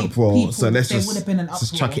 it'll be an uproar. So let's would have been an uproar.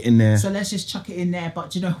 just chuck it in there. So let's just chuck it in there.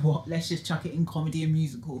 But you know what? Let's just chuck it in comedy and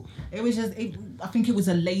musical. It was just, I think it was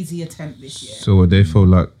a lazy attempt this year. So they felt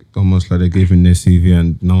like almost like they gave in their CV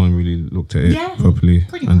and no one really looked at it properly,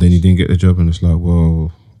 and then you didn't get the job, and it's like,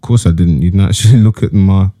 well, of course I didn't. You didn't actually look at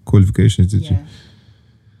my qualifications, did you?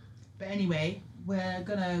 But anyway, we're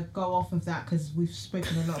gonna go off of that because we've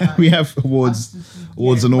spoken a lot about we have awards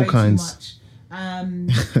and all kinds.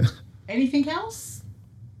 Anything else?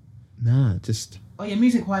 Nah, just. Oh yeah,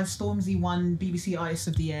 music wise, Stormzy won BBC Artist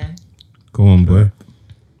of the Year. Go on, boy.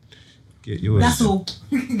 Get yours. That's all.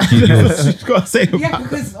 Get yours. Gotta say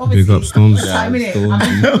because obviously big up Stormzy. I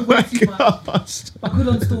could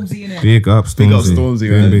on Stormzy in it. Big up Stormzy. Big up Stormzy,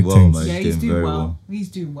 Doing man. big things. Yeah, he's doing well. He's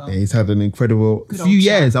doing well. Yeah, he's had an incredible Good few old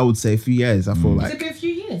years. chap. I would say few years. I feel Has like it been a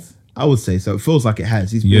few years? I would say so. It feels like it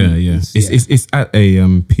has. He's Yeah, been, yeah. he's- It's at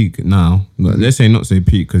a peak now. Let's not say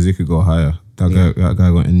peak because it could go higher. That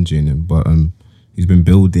guy got energy in him, but he's been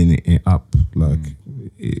building it up. Like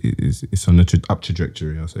it's on the up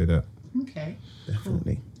trajectory. I'll say that. Okay.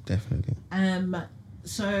 Definitely.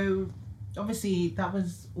 So obviously that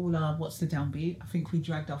was all our what's the downbeat. I think we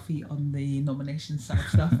dragged our feet on the nomination side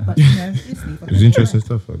stuff, but It was interesting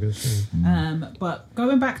stuff, I guess. Yeah. But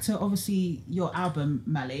going back to obviously your album,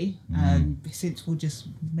 Mali, since we'll just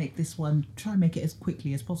make this one, try and make it as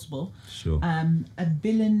quickly as possible. Sure. A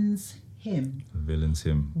Villain's Hymn. A Villain's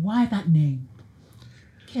Hymn. Why that name?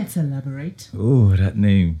 Care to elaborate? Oh, that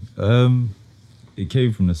name. It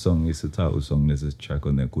came from the song. It's a title song. There's a track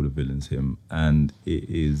on there called A Villain's Hymn, and it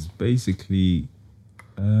is basically,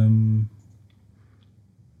 I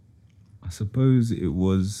suppose it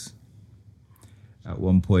was at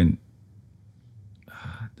one point.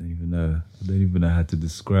 I don't even know how to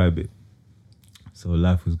describe it. So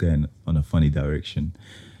life was going on a funny direction,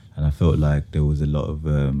 and I felt like there was a lot of.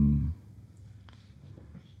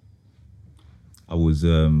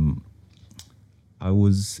 I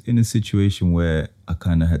was in a situation where I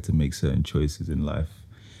kind of had to make certain choices in life,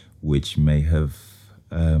 which may have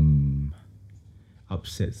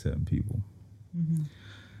upset certain people.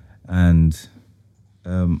 And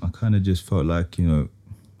I kind of just felt like, I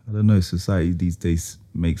don't know, society these days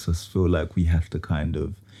makes us feel like we have to kind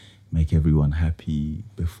of make everyone happy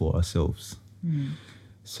before ourselves.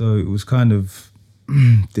 So it was kind of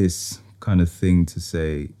this kind of thing to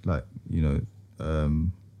say, like,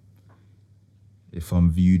 if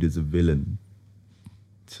I'm viewed as a villain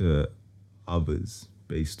to others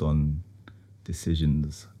based on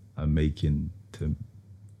decisions I'm making to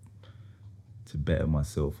better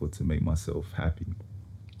myself or to make myself happy,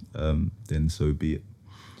 then so be it.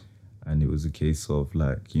 And it was a case of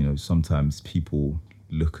like, sometimes people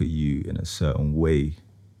look at you in a certain way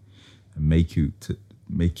and make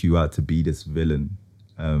you out to be this villain.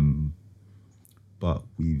 But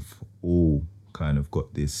we've all kind of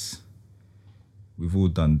got this. We've all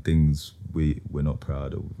done things we're not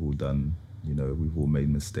proud of. We've all done, we've all made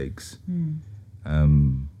mistakes.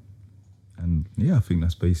 And yeah, I think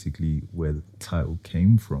that's basically where the title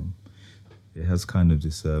came from. It has kind of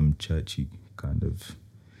this churchy kind of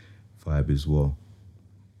vibe as well.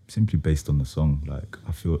 Simply based on the song. Like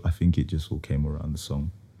I think it just all came around the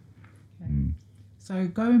song. Okay. So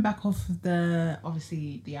going back off of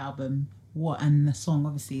obviously the album, and the song,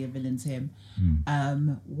 obviously A Villain's Hymn.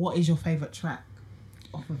 What is your favourite track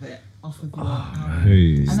off of it? Off of your album?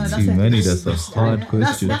 Hey, I know too many. That's a hard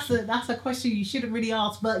question. That's a question you shouldn't really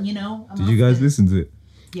ask, but Did you guys listen to it?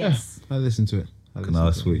 Yes. I listened to it. Can I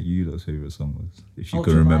ask what you lot's favorite song was? If you can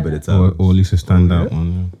Ultraviolet. remember the title. Or at least a standout yeah?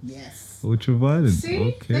 one. Yes. Ultraviolet.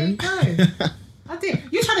 See? There Okay. you go. I did.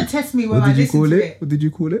 You're trying to test me when What I did you listen call to it? it. What did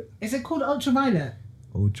you call it? Is it called ultraviolet?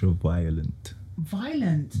 Ultraviolent.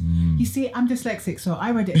 Violent. You see, I'm dyslexic, so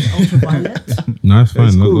I read it as ultraviolet. No, it's fine.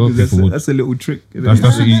 That's A cool, lot of 'cause that's, people would- that's a little trick. isn't That's it?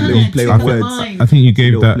 what you- Little play Trick on of words. mind. I think you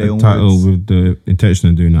gave Little that play on title words. with the intention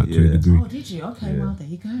of doing that to a Yeah. degree. Oh, did you? Okay, Yeah. well, there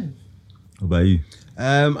you go. What about you?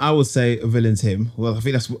 I would say A Villain's Hymn. Well, I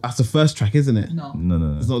think that's the first track, isn't it? No.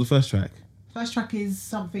 No. It's not the first track. First track is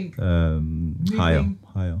something Higher.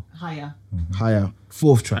 higher. Higher.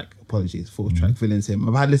 Fourth track. Apologies. Fourth track. Villain's Hymn.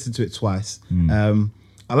 I've had listened to it twice.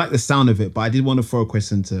 I like the sound of it, but I did want to throw a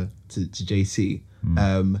question to JC.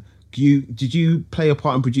 Did you play a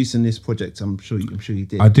part in producing this project? I'm sure you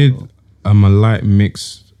did. I did a light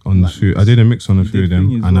mix on the few. I did a mix on a few of did them,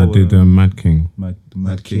 Thingy as and I well, did Mad King.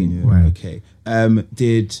 Mad King. Yeah. Right. Okay.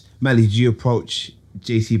 Did you approach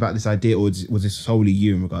JC about this idea, or was this solely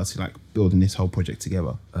you in regards to like building this whole project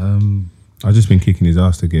together? I've just been kicking his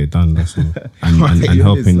ass to get it done. That's all, and Right,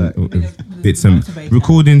 helping it's like- with bits and Motivator.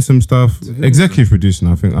 recording some stuff. Executive producing.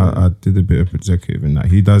 I think I did a bit of executive in that.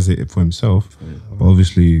 He does it for himself, but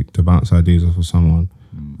obviously to bounce ideas off of someone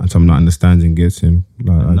and someone that understands and gets him.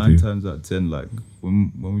 Like I 9 do. times out of 10, like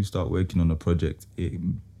when we start working on a project,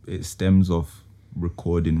 it stems off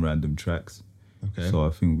recording random tracks. Okay. So I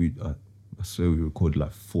think I swear we recorded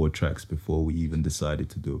like 4 tracks before we even decided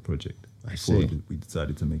to do a project. I Before see. we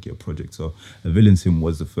decided to make it a project. So A Villain's Hymn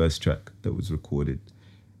was the first track that was recorded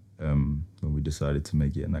when we decided to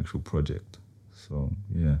make it an actual project. So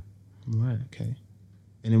yeah. Right. Okay.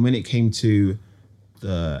 And then when it came to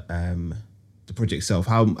the project itself,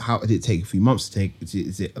 how did it take? A few months to take?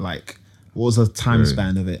 Is it like what was the time Very.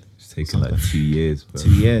 span of it? It's taken like 2 years. Bro.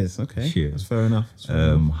 2 years. Okay. Yeah. That's fair enough. That's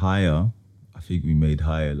fair enough. Higher, I think we made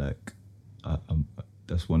Higher like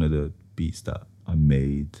that's one of the beats that I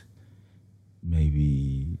made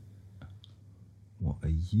maybe a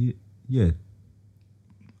year. Yeah,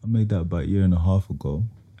 I made that about a year and a half ago,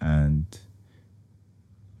 and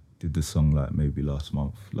did the song like maybe last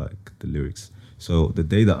month, like the lyrics. So the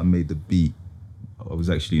day that I made the beat, I was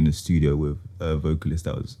actually in the studio with a vocalist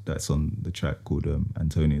that's on the track called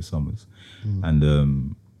Antonia Summers, and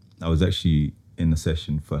I was actually in a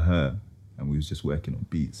session for her, and we was just working on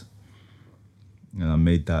beats. And I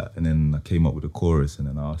made that, and then I came up with a chorus, and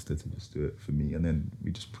then I asked her to just do it for me, and then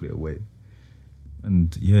we just put it away.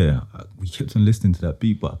 And yeah, we kept on listening to that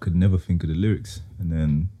beat, but I could never think of the lyrics. And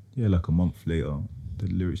then yeah, like a month later, the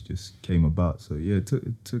lyrics just came about. So yeah, it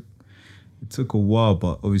took a while,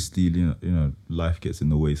 but obviously you know life gets in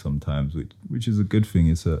the way sometimes, which is a good thing.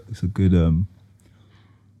 It's a good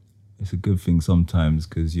thing sometimes,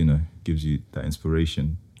 because you know it gives you that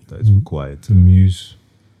inspiration that is required The muse.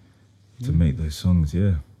 to make those songs.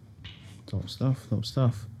 Yeah. Top stuff.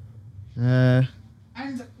 And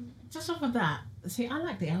just off of that, see, I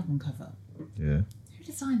like the album cover. Yeah. Who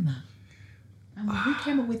designed that? And who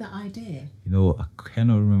came up with that idea? You know what? I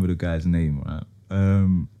cannot remember the guy's name, right?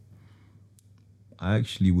 I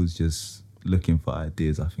actually was just looking for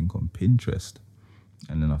ideas, I think, on Pinterest.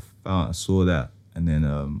 And then I saw that, and then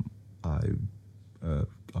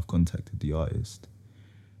I've contacted the artist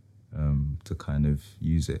to kind of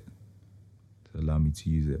use it, to allow me to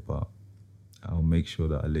use it, but I'll make sure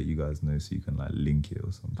that I let you guys know so you can like link it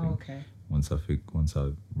or something. Oh, okay. Once I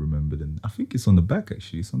remembered, and I think it's on the back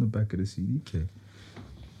actually. It's on the back of the CD. Okay,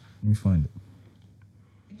 let me find it.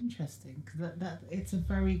 Interesting, because that it's a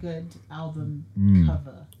very good album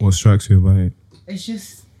cover. What strikes you about it? It's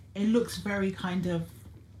just, it looks very kind of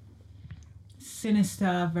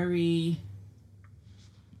sinister, very.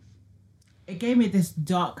 It gave me this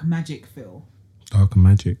dark magic feel. Dark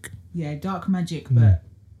magic. Yeah, dark magic, but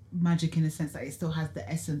magic in the sense that it still has the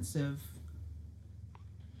essence of.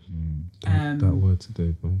 That word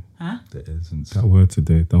today, boy. Huh? The essence. That word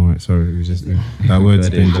today. Don't worry. Sorry, it was just that word's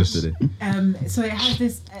That been is just. yesterday. So it has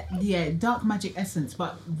this, dark magic essence,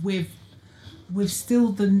 but with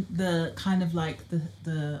still the kind of like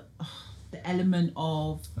the element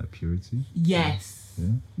of Like purity. yes, Yeah.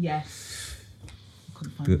 yes. I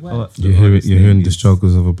couldn't find The the words. You're hearing, artist's you're hearing name the is-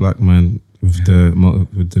 struggles of a black man with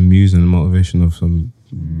the muse and the motivation of some,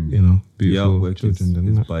 The beautiful artwork children. and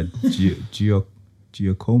is that. by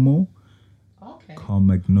Giacomo Okay,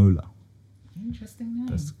 Carmagnola. interesting name.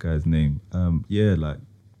 That's the guy's name. Yeah, like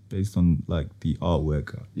based on like the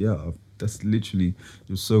artwork. That's literally, it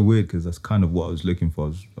was so weird because that's kind of what I was looking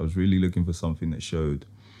for. I was really looking for something that showed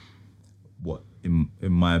what, in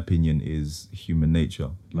my opinion, is human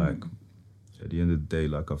nature. Like at the end of the day,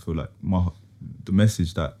 like I feel like the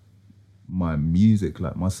message that my music,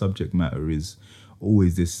 like my subject matter is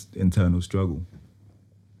always this internal struggle.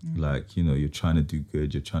 Like, you know, you're trying to do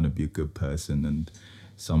good, you're trying to be a good person, and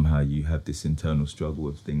somehow you have this internal struggle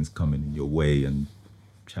of things coming in your way and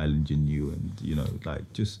challenging you, and, you know,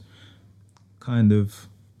 like just kind of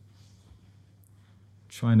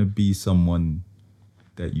trying to be someone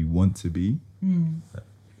that you want to be,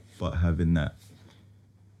 but having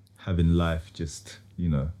life just, you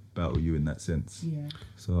know, battle you in that sense. Yeah.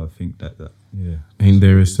 So I think that yeah. Ain't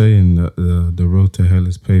there a saying that the road to hell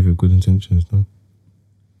is paved with good intentions, no?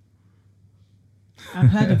 I've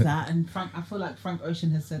heard of that, and I feel like Frank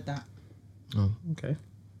Ocean has said that. Oh, okay.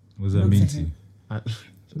 What does that mean to you?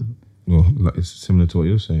 Well, like it's similar to what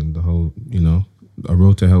you're saying. The whole, you know, a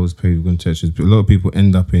road to hell is paved with good intentions. But a lot of people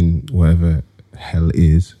end up in whatever hell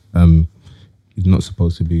is. It's not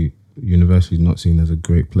supposed to be. University is not seen as a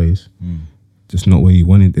great place. Just not where you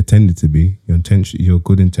intended to be. Your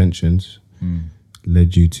good intentions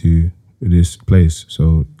led you to this place.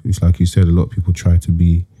 So it's like you said, a lot of people try to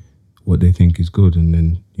be what they think is good, and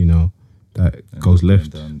then, you know, that And goes left.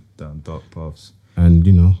 down dark paths. And,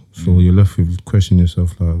 you know, so you're left with questioning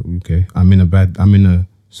yourself, like, okay, I'm in a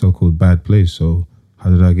so-called bad place, so how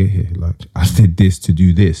did I get here? Like, I did this to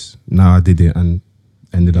do this. Now I did it and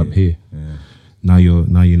ended up here. Yeah. Now you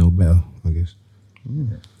know better, I guess.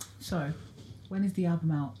 So, when is the album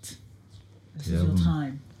out? This The is your album.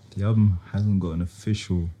 time. The album hasn't got an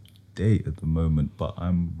official date at the moment, but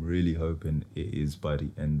I'm really hoping it is by the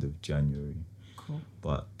end of January. Cool.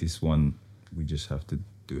 But this one, we just have to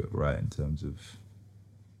do it right in terms of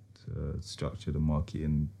structure, the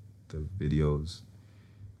marketing, the videos.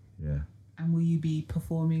 Yeah. And will you be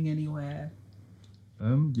performing anywhere?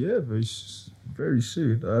 Yeah, very soon.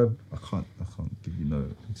 I can't give you no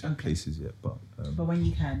exact Okay. places yet, but But when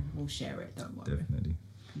you can, we'll share it. Don't worry. definitely.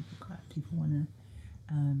 People want to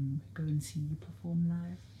go and see you perform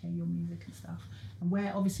live, hear your music and stuff. And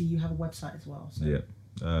where, obviously, you have a website as well. So. Yeah.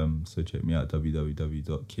 So check me out,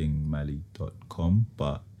 www.kingmally.com,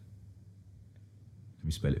 but let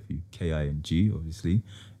me spell it for you. King, obviously,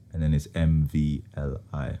 and then it's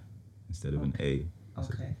MVLI instead of an A.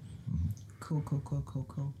 Okay. Cool.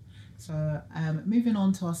 So moving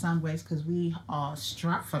on to our sound waves, because we are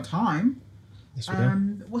strapped for time. Yes, we are.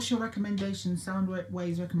 What's your recommendation, sound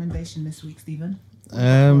waves recommendation this week, Stephen?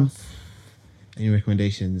 Any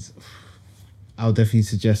recommendations? I'll definitely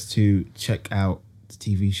suggest to check out the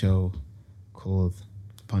TV show called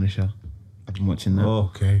The Punisher. I've been watching that. Oh,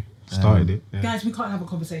 Okay. Started it. Yeah. Guys, we can't have a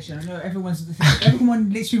conversation. I know everyone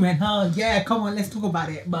literally went, oh yeah, come on, let's talk about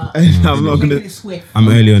it. But I'm not making gonna. it swift. I'm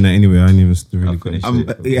early on that anyway. I didn't even really I finished finish.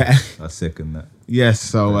 it. Yeah. I second that. Yes,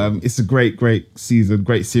 so it's a great season,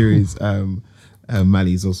 great series.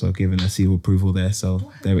 Mali's also given a seal of approval there, so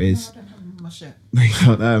there it is. I don't have my shirt.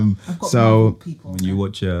 So I've got so people. When you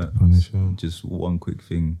watch Punisher. just one quick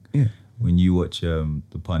thing. Yeah. When you watch The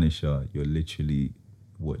Punisher, you're literally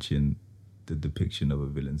watching the depiction of a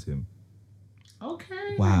villain's him.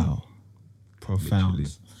 Okay. wow, profound,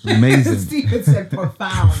 Literally. amazing. Stephen said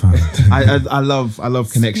profound. I love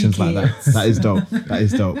connections Speak like that. it. That is dope. That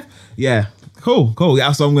is dope. Yeah, cool.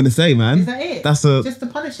 That's what I'm gonna say, man. Is that it? That's a Just the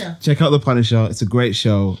Punisher. check out The Punisher. It's a great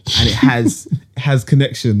show, and it has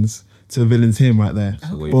connections to Villain's Hymn right there.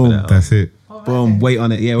 So wait Boom. for that. That's it. All right Boom. then. Wait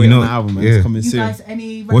on it. Yeah, wait You on know, the album, man. yeah. It's coming You soon. guys,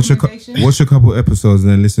 any Watch recommendations? a couple episodes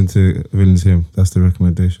and then listen to Villain's Hymn. That's the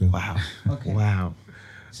recommendation. Wow. Okay. Wow.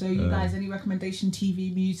 So you guys, any recommendation?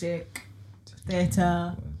 TV, music,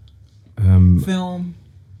 theatre, film?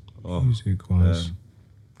 Oh, Music wise.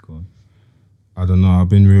 go on. I don't know. I've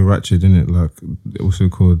been real ratchet in it. Like also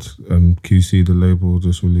called QC, the label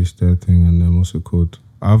just released their thing, and then also called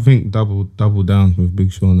I think double down with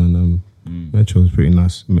Big Sean and Metro is pretty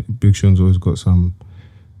nice. Big Sean's always got some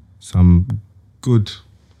good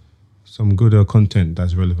content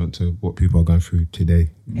that's relevant to what people are going through today,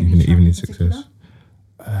 Any track even in particular? success.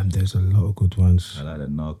 There's a lot of good ones. I like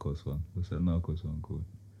that Narcos one. What's that Narcos one called?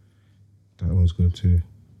 That one's good too.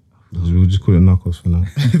 We'll just call it Narcos for now.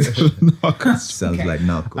 Sounds Okay. like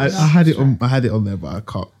Narcos. I had it on there, but I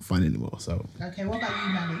can't find it anymore. So Okay, what about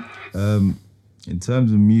you, Manny? In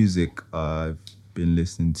terms of music, I've been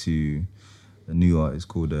listening to a new artist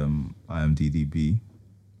called IMDDB.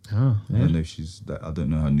 oh, I don't know if I don't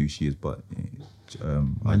know how new she is, but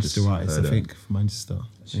Manchester artist, I heard her. think, from Manchester.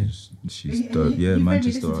 Yeah. She's dope. Yeah, You've Manchester maybe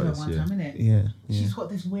listened to her artist. one Yeah, time, innit? Yeah. She's got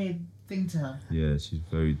this weird thing to her. yeah, she's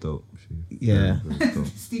very dope. Yeah. very dope.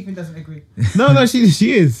 Stephen doesn't agree. No, she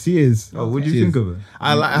is. Oh, what do She you think is. of her?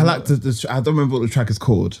 I like the I don't remember what the track is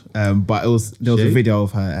called, but there was a Shade? video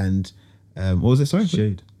of her and what was it? Sorry,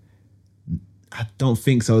 Shade. I don't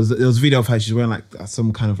think so. There was a video of her. She's wearing like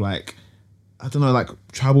some kind of like I don't know, like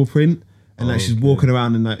tribal print, and like she's walking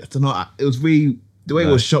around and like I don't know. It was really the way it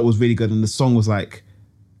was shot was really good, and the song was like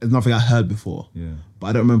it's nothing I heard before. Yeah. But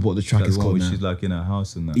I don't remember what the track is called now. She's like in her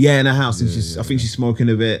house and that. Yeah, in her house, and I think she's smoking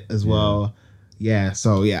a bit as well. Yeah,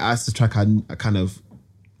 so yeah, that's the track I kind of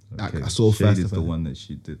I saw Shade first. is the one that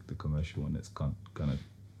she did, the commercial one that's kind of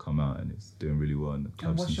come out and it's doing really well in the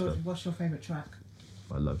clubs and stuff. What's your favourite track?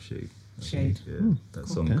 I love Shade. Shade. Yeah, that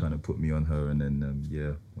song kind of put me on her, and then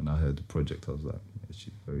when I heard the project, I was like, yeah,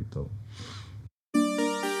 she's very dope.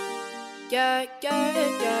 Yeah.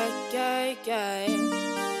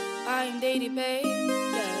 I'm Daddy Babe.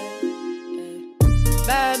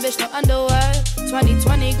 Bad bitch, no underwear.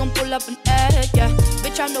 2020 gon' pull up an egg, yeah.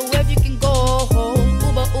 Bitch, I know where you can go home.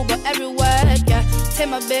 Uber everywhere, yeah. Take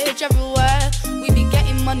my bitch everywhere. We be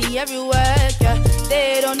getting money everywhere, yeah.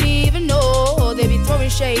 They don't even know. They be throwing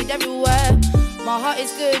shade everywhere. My heart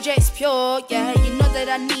is good, yeah, it's pure, yeah. You know that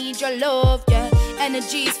I need your love, yeah.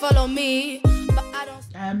 Energies follow me, but I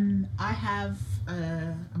don't. I have.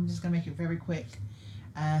 I'm just gonna make it very quick.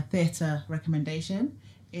 Theatre recommendation.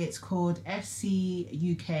 It's called FC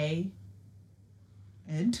UK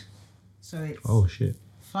Ed. So it's shit.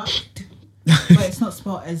 fucked, but it's not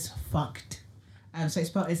spelled as fucked. So it's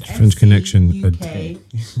spelled as French FC Connection UK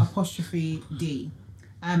apostrophe D.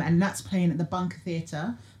 And that's playing at the Bunker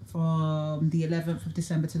Theatre from the 11th of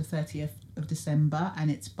December to the 30th of December, and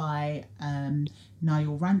it's by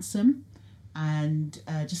Niall Ransom. And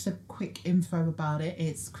just a quick info about it.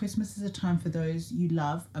 It's Christmas is a time for those you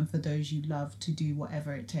love and for those you love to do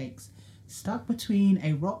whatever it takes. Stuck between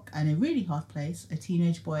a rock and a really hard place, a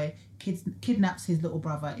teenage boy kidnaps his little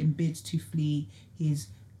brother in bids to flee his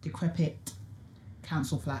decrepit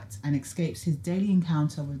council flat and escapes his daily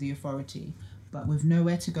encounter with the authority. But with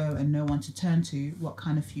nowhere to go and no one to turn to, what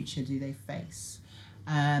kind of future do they face?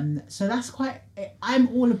 So that's I'm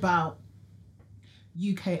all about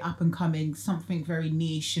UK up and coming, something very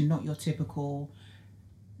niche and not your typical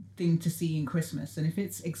thing to see in Christmas. And if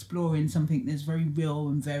it's exploring something that's very real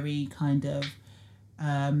and very kind of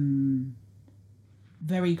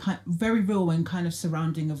very real and kind of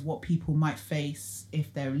surrounding of what people might face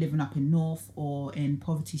if they're living up in North or in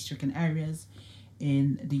poverty-stricken areas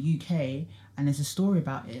in the UK, and there's a story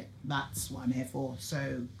about it, that's what I'm here for.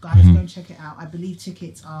 So guys, go and check it out. I believe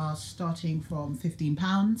tickets are starting from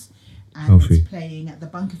 £15, and it's playing at the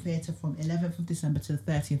Bunker Theatre from 11th of December to the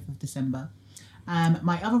 30th of December.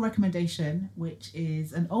 My other recommendation, which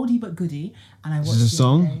is an oldie but goodie, and I watched Is it a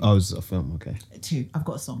song? yesterday. Oh, it's a film. Okay. Two. I've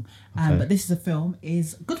got a song, Okay. but this is a film.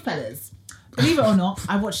 Is Goodfellas. Believe it or not,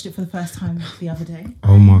 I watched it for the first time the other day.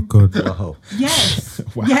 Oh my god. Wow. Yes,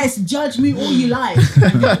 Wow. yes. Judge me all you like. I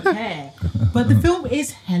don't care. But the film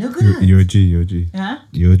is hella good. You're a G. Huh?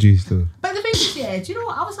 You're a G still. But the thing is, yeah, do you know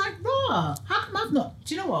what? I was like, raw. How come I've not?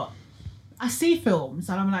 Do you know what? I see films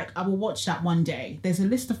and I'm like, I will watch that one day. There's a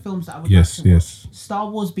list of films that I would like to watch. Star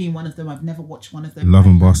Wars being one of them. I've never watched one of them. Love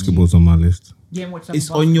and Basketball's on my list. You haven't watched Love It's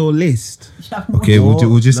and on your list. Basketball? Okay,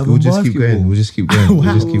 we'll just Love and keep going. Basketball. We'll just keep going.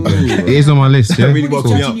 We'll just keep going. It is on my list. Yeah. Really Nobody's woke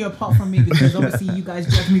me judging up. you apart from me because obviously you guys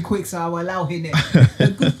judge me quick, so I will allow in it.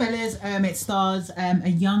 Goodfellas, it stars a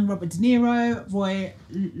young Robert De Niro,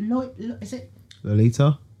 is it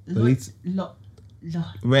Lolita.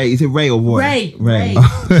 Ray. Is it Ray or Roy? Ray. Ray.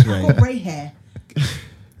 I've got Ray hair.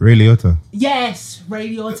 Ray Liotta. Yes,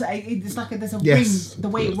 Ray Liotta. It's like there's a Yes. ring the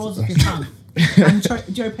way it rolls off his tongue. And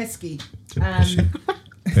Joe Pesci.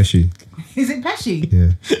 Pesci. Is it Pesci?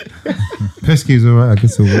 Yeah. Pesci's alright. I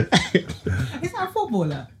guess it'll work. Is that a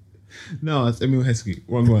footballer? No, it's Emil Heskey.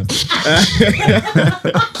 Wrong one.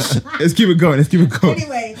 Let's keep it going.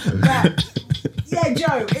 Anyway, yeah,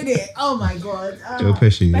 Joe, innit? Oh my god. Joe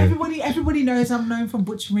Pesci, but yeah. everybody knows I'm known for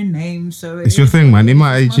butchering names, so It's your thing, man. It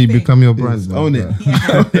might it's my actually thing. become your brand. man. Own it.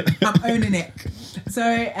 Yeah, I'm owning it. So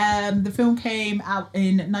the film came out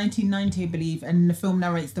in 1990, I believe, and the film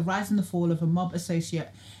narrates the rise and the fall of a mob associate,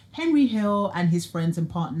 Henry Hill, and his friends and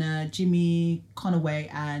partner Jimmy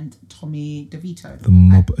Conaway and Tommy DeVito. The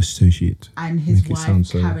mob associate. And his Make it wife sound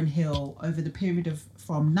so- Karen Hill over the period of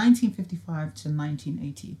from 1955 to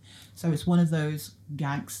 1980. So it's one of those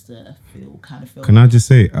gangster feel kind of films. Can I just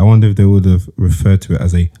say, I wonder if they would have referred to it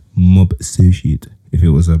as a mob associate if it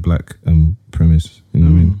was a black premise. You know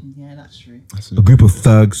what I mean? Yeah, that's true. A group of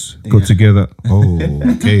thugs go together. Oh,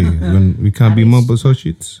 okay. When we can't be mob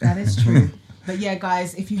associates. That is true. But yeah,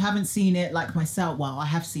 guys, if you haven't seen it like myself, well, I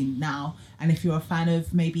have seen it now. And if you're a fan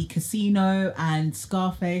of maybe Casino and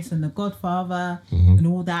Scarface and The Godfather and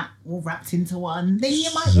all that all wrapped into one, then you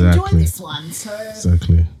might enjoy Exactly. this one. So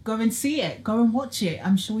Exactly. go and see it. Go and watch it.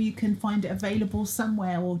 I'm sure you can find it available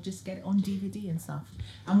somewhere or just get it on DVD and stuff.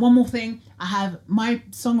 And one more thing, I have my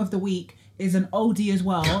song of the week is an oldie as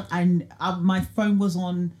well, and my phone was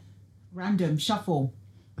on random shuffle,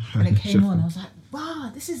 and it came on. I was like,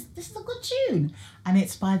 wow, this is a good tune, and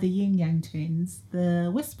it's by the Yin Yang Twins, the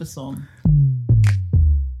Whisper song.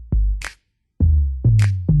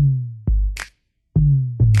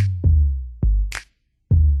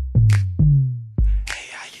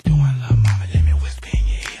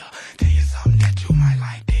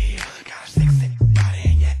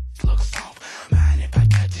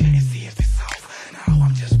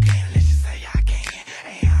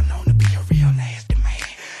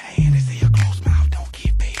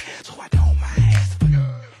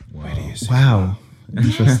 Wow.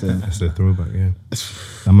 Interesting. That's a throwback, yeah.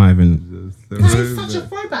 That might even That is such a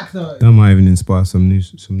throwback though. that might even inspire some new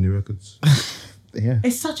records. Yeah.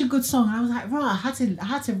 It's such a good song, and I was like, right, I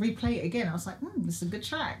had to replay it again. I was like, this is a good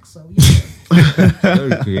track. So yeah.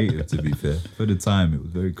 Very creative, to be fair. For the time, it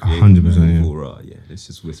was very creative. 100%, yeah. Or, yeah, let's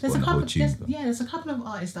just whisper on the whole tune. There's a couple of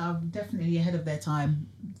artists that are definitely ahead of their time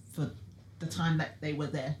for the time that they were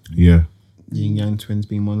there. Yeah, Yin Yang Twins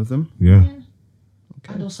being one of them. yeah.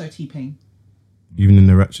 And also T-Pain. Even in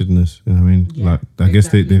the ratchetness, you know what I mean? Yeah, like, I guess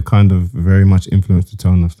they've kind of very much influenced the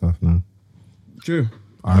tone of stuff now. True.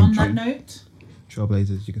 On that note,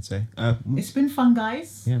 Trailblazers, you could say. it's been fun,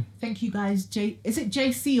 guys. Yeah. Thank you, guys. Is it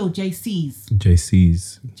JC or JC's?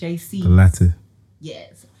 JC's, JC's. the latter.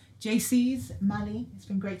 Yes. JC's, Mali, it's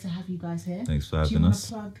been great to have you guys here. Thanks for Do you having want us.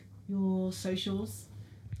 to plug your socials?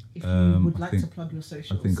 If you would I like think- to plug your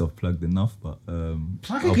socials. I think I've plugged enough, but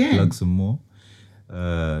Plug I'll again. plug some more.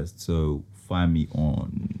 So find me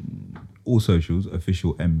on all socials,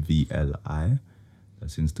 official MVLI.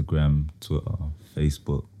 That's Instagram, Twitter,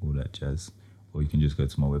 Facebook, all that jazz. Or you can just go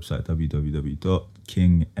to my website,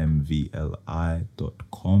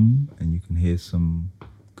 www.kingmvli.com, and you can hear some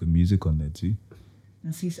good music on there too.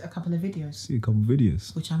 And see a couple of videos, See a couple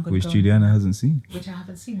videos, which I'm going which to go Juliana hasn't seen. which I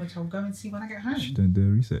haven't seen, which I'll go and see when I get home. She don't do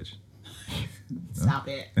her research. Stop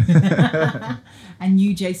it. And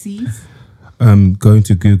you, JC's? Go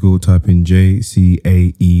into Google, type in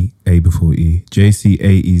JCAE, A before E,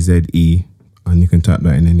 JCAEZE, and you can type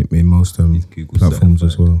that in most He's Google platforms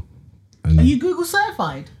as certified. well. And Are you Google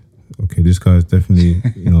certified? okay, this guy is definitely,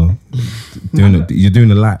 you're doing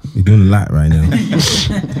a lot. You're doing a lot right now.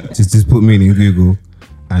 just put me in Google,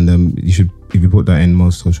 and you should, if you put that in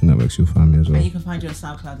most social networks, you'll find me as well. And you can find you on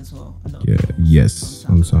SoundCloud as well. A lot of Yeah, people yes,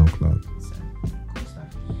 on SoundCloud. So, cool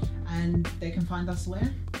stuff. And they can find us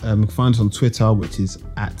where? You can find us on Twitter, which is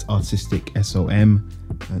 @ArtisticSOM,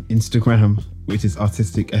 and Instagram, which is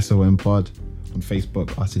ArtisticSOMPod, on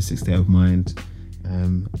Facebook, Artistic State of Mind,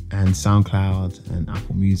 and SoundCloud and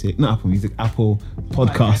Apple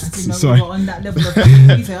Podcasts. I Sorry, we were on that level of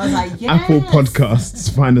music. I was like, yes. Apple Podcasts.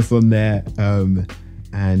 Find us on there,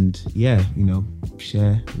 and yeah,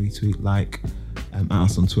 share, retweet, like, at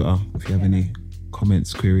us on Twitter if you have any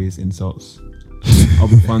comments, queries, insults. I'll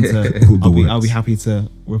be fun to. I'll be happy to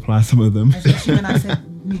reply some of them. Especially when I said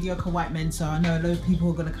mediocre white men, so I know a lot of people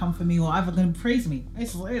are going to come for me or either going to praise me.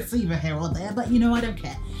 It's either here or there, but I don't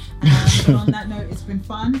care. But on that note, it's been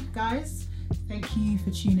fun, guys. Thank you for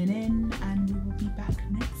tuning in, and we will be back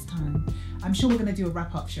next time. I'm sure we're going to do a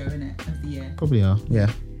wrap-up show, innit, of the year. Probably are. Yeah.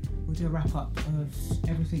 We'll do a wrap-up of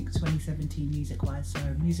everything 2017 music-wise. So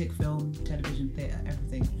music, film, television, theatre,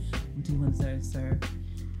 everything. We'll do one of those. So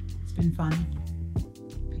it's been fun.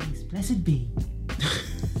 Peace. Blessed be.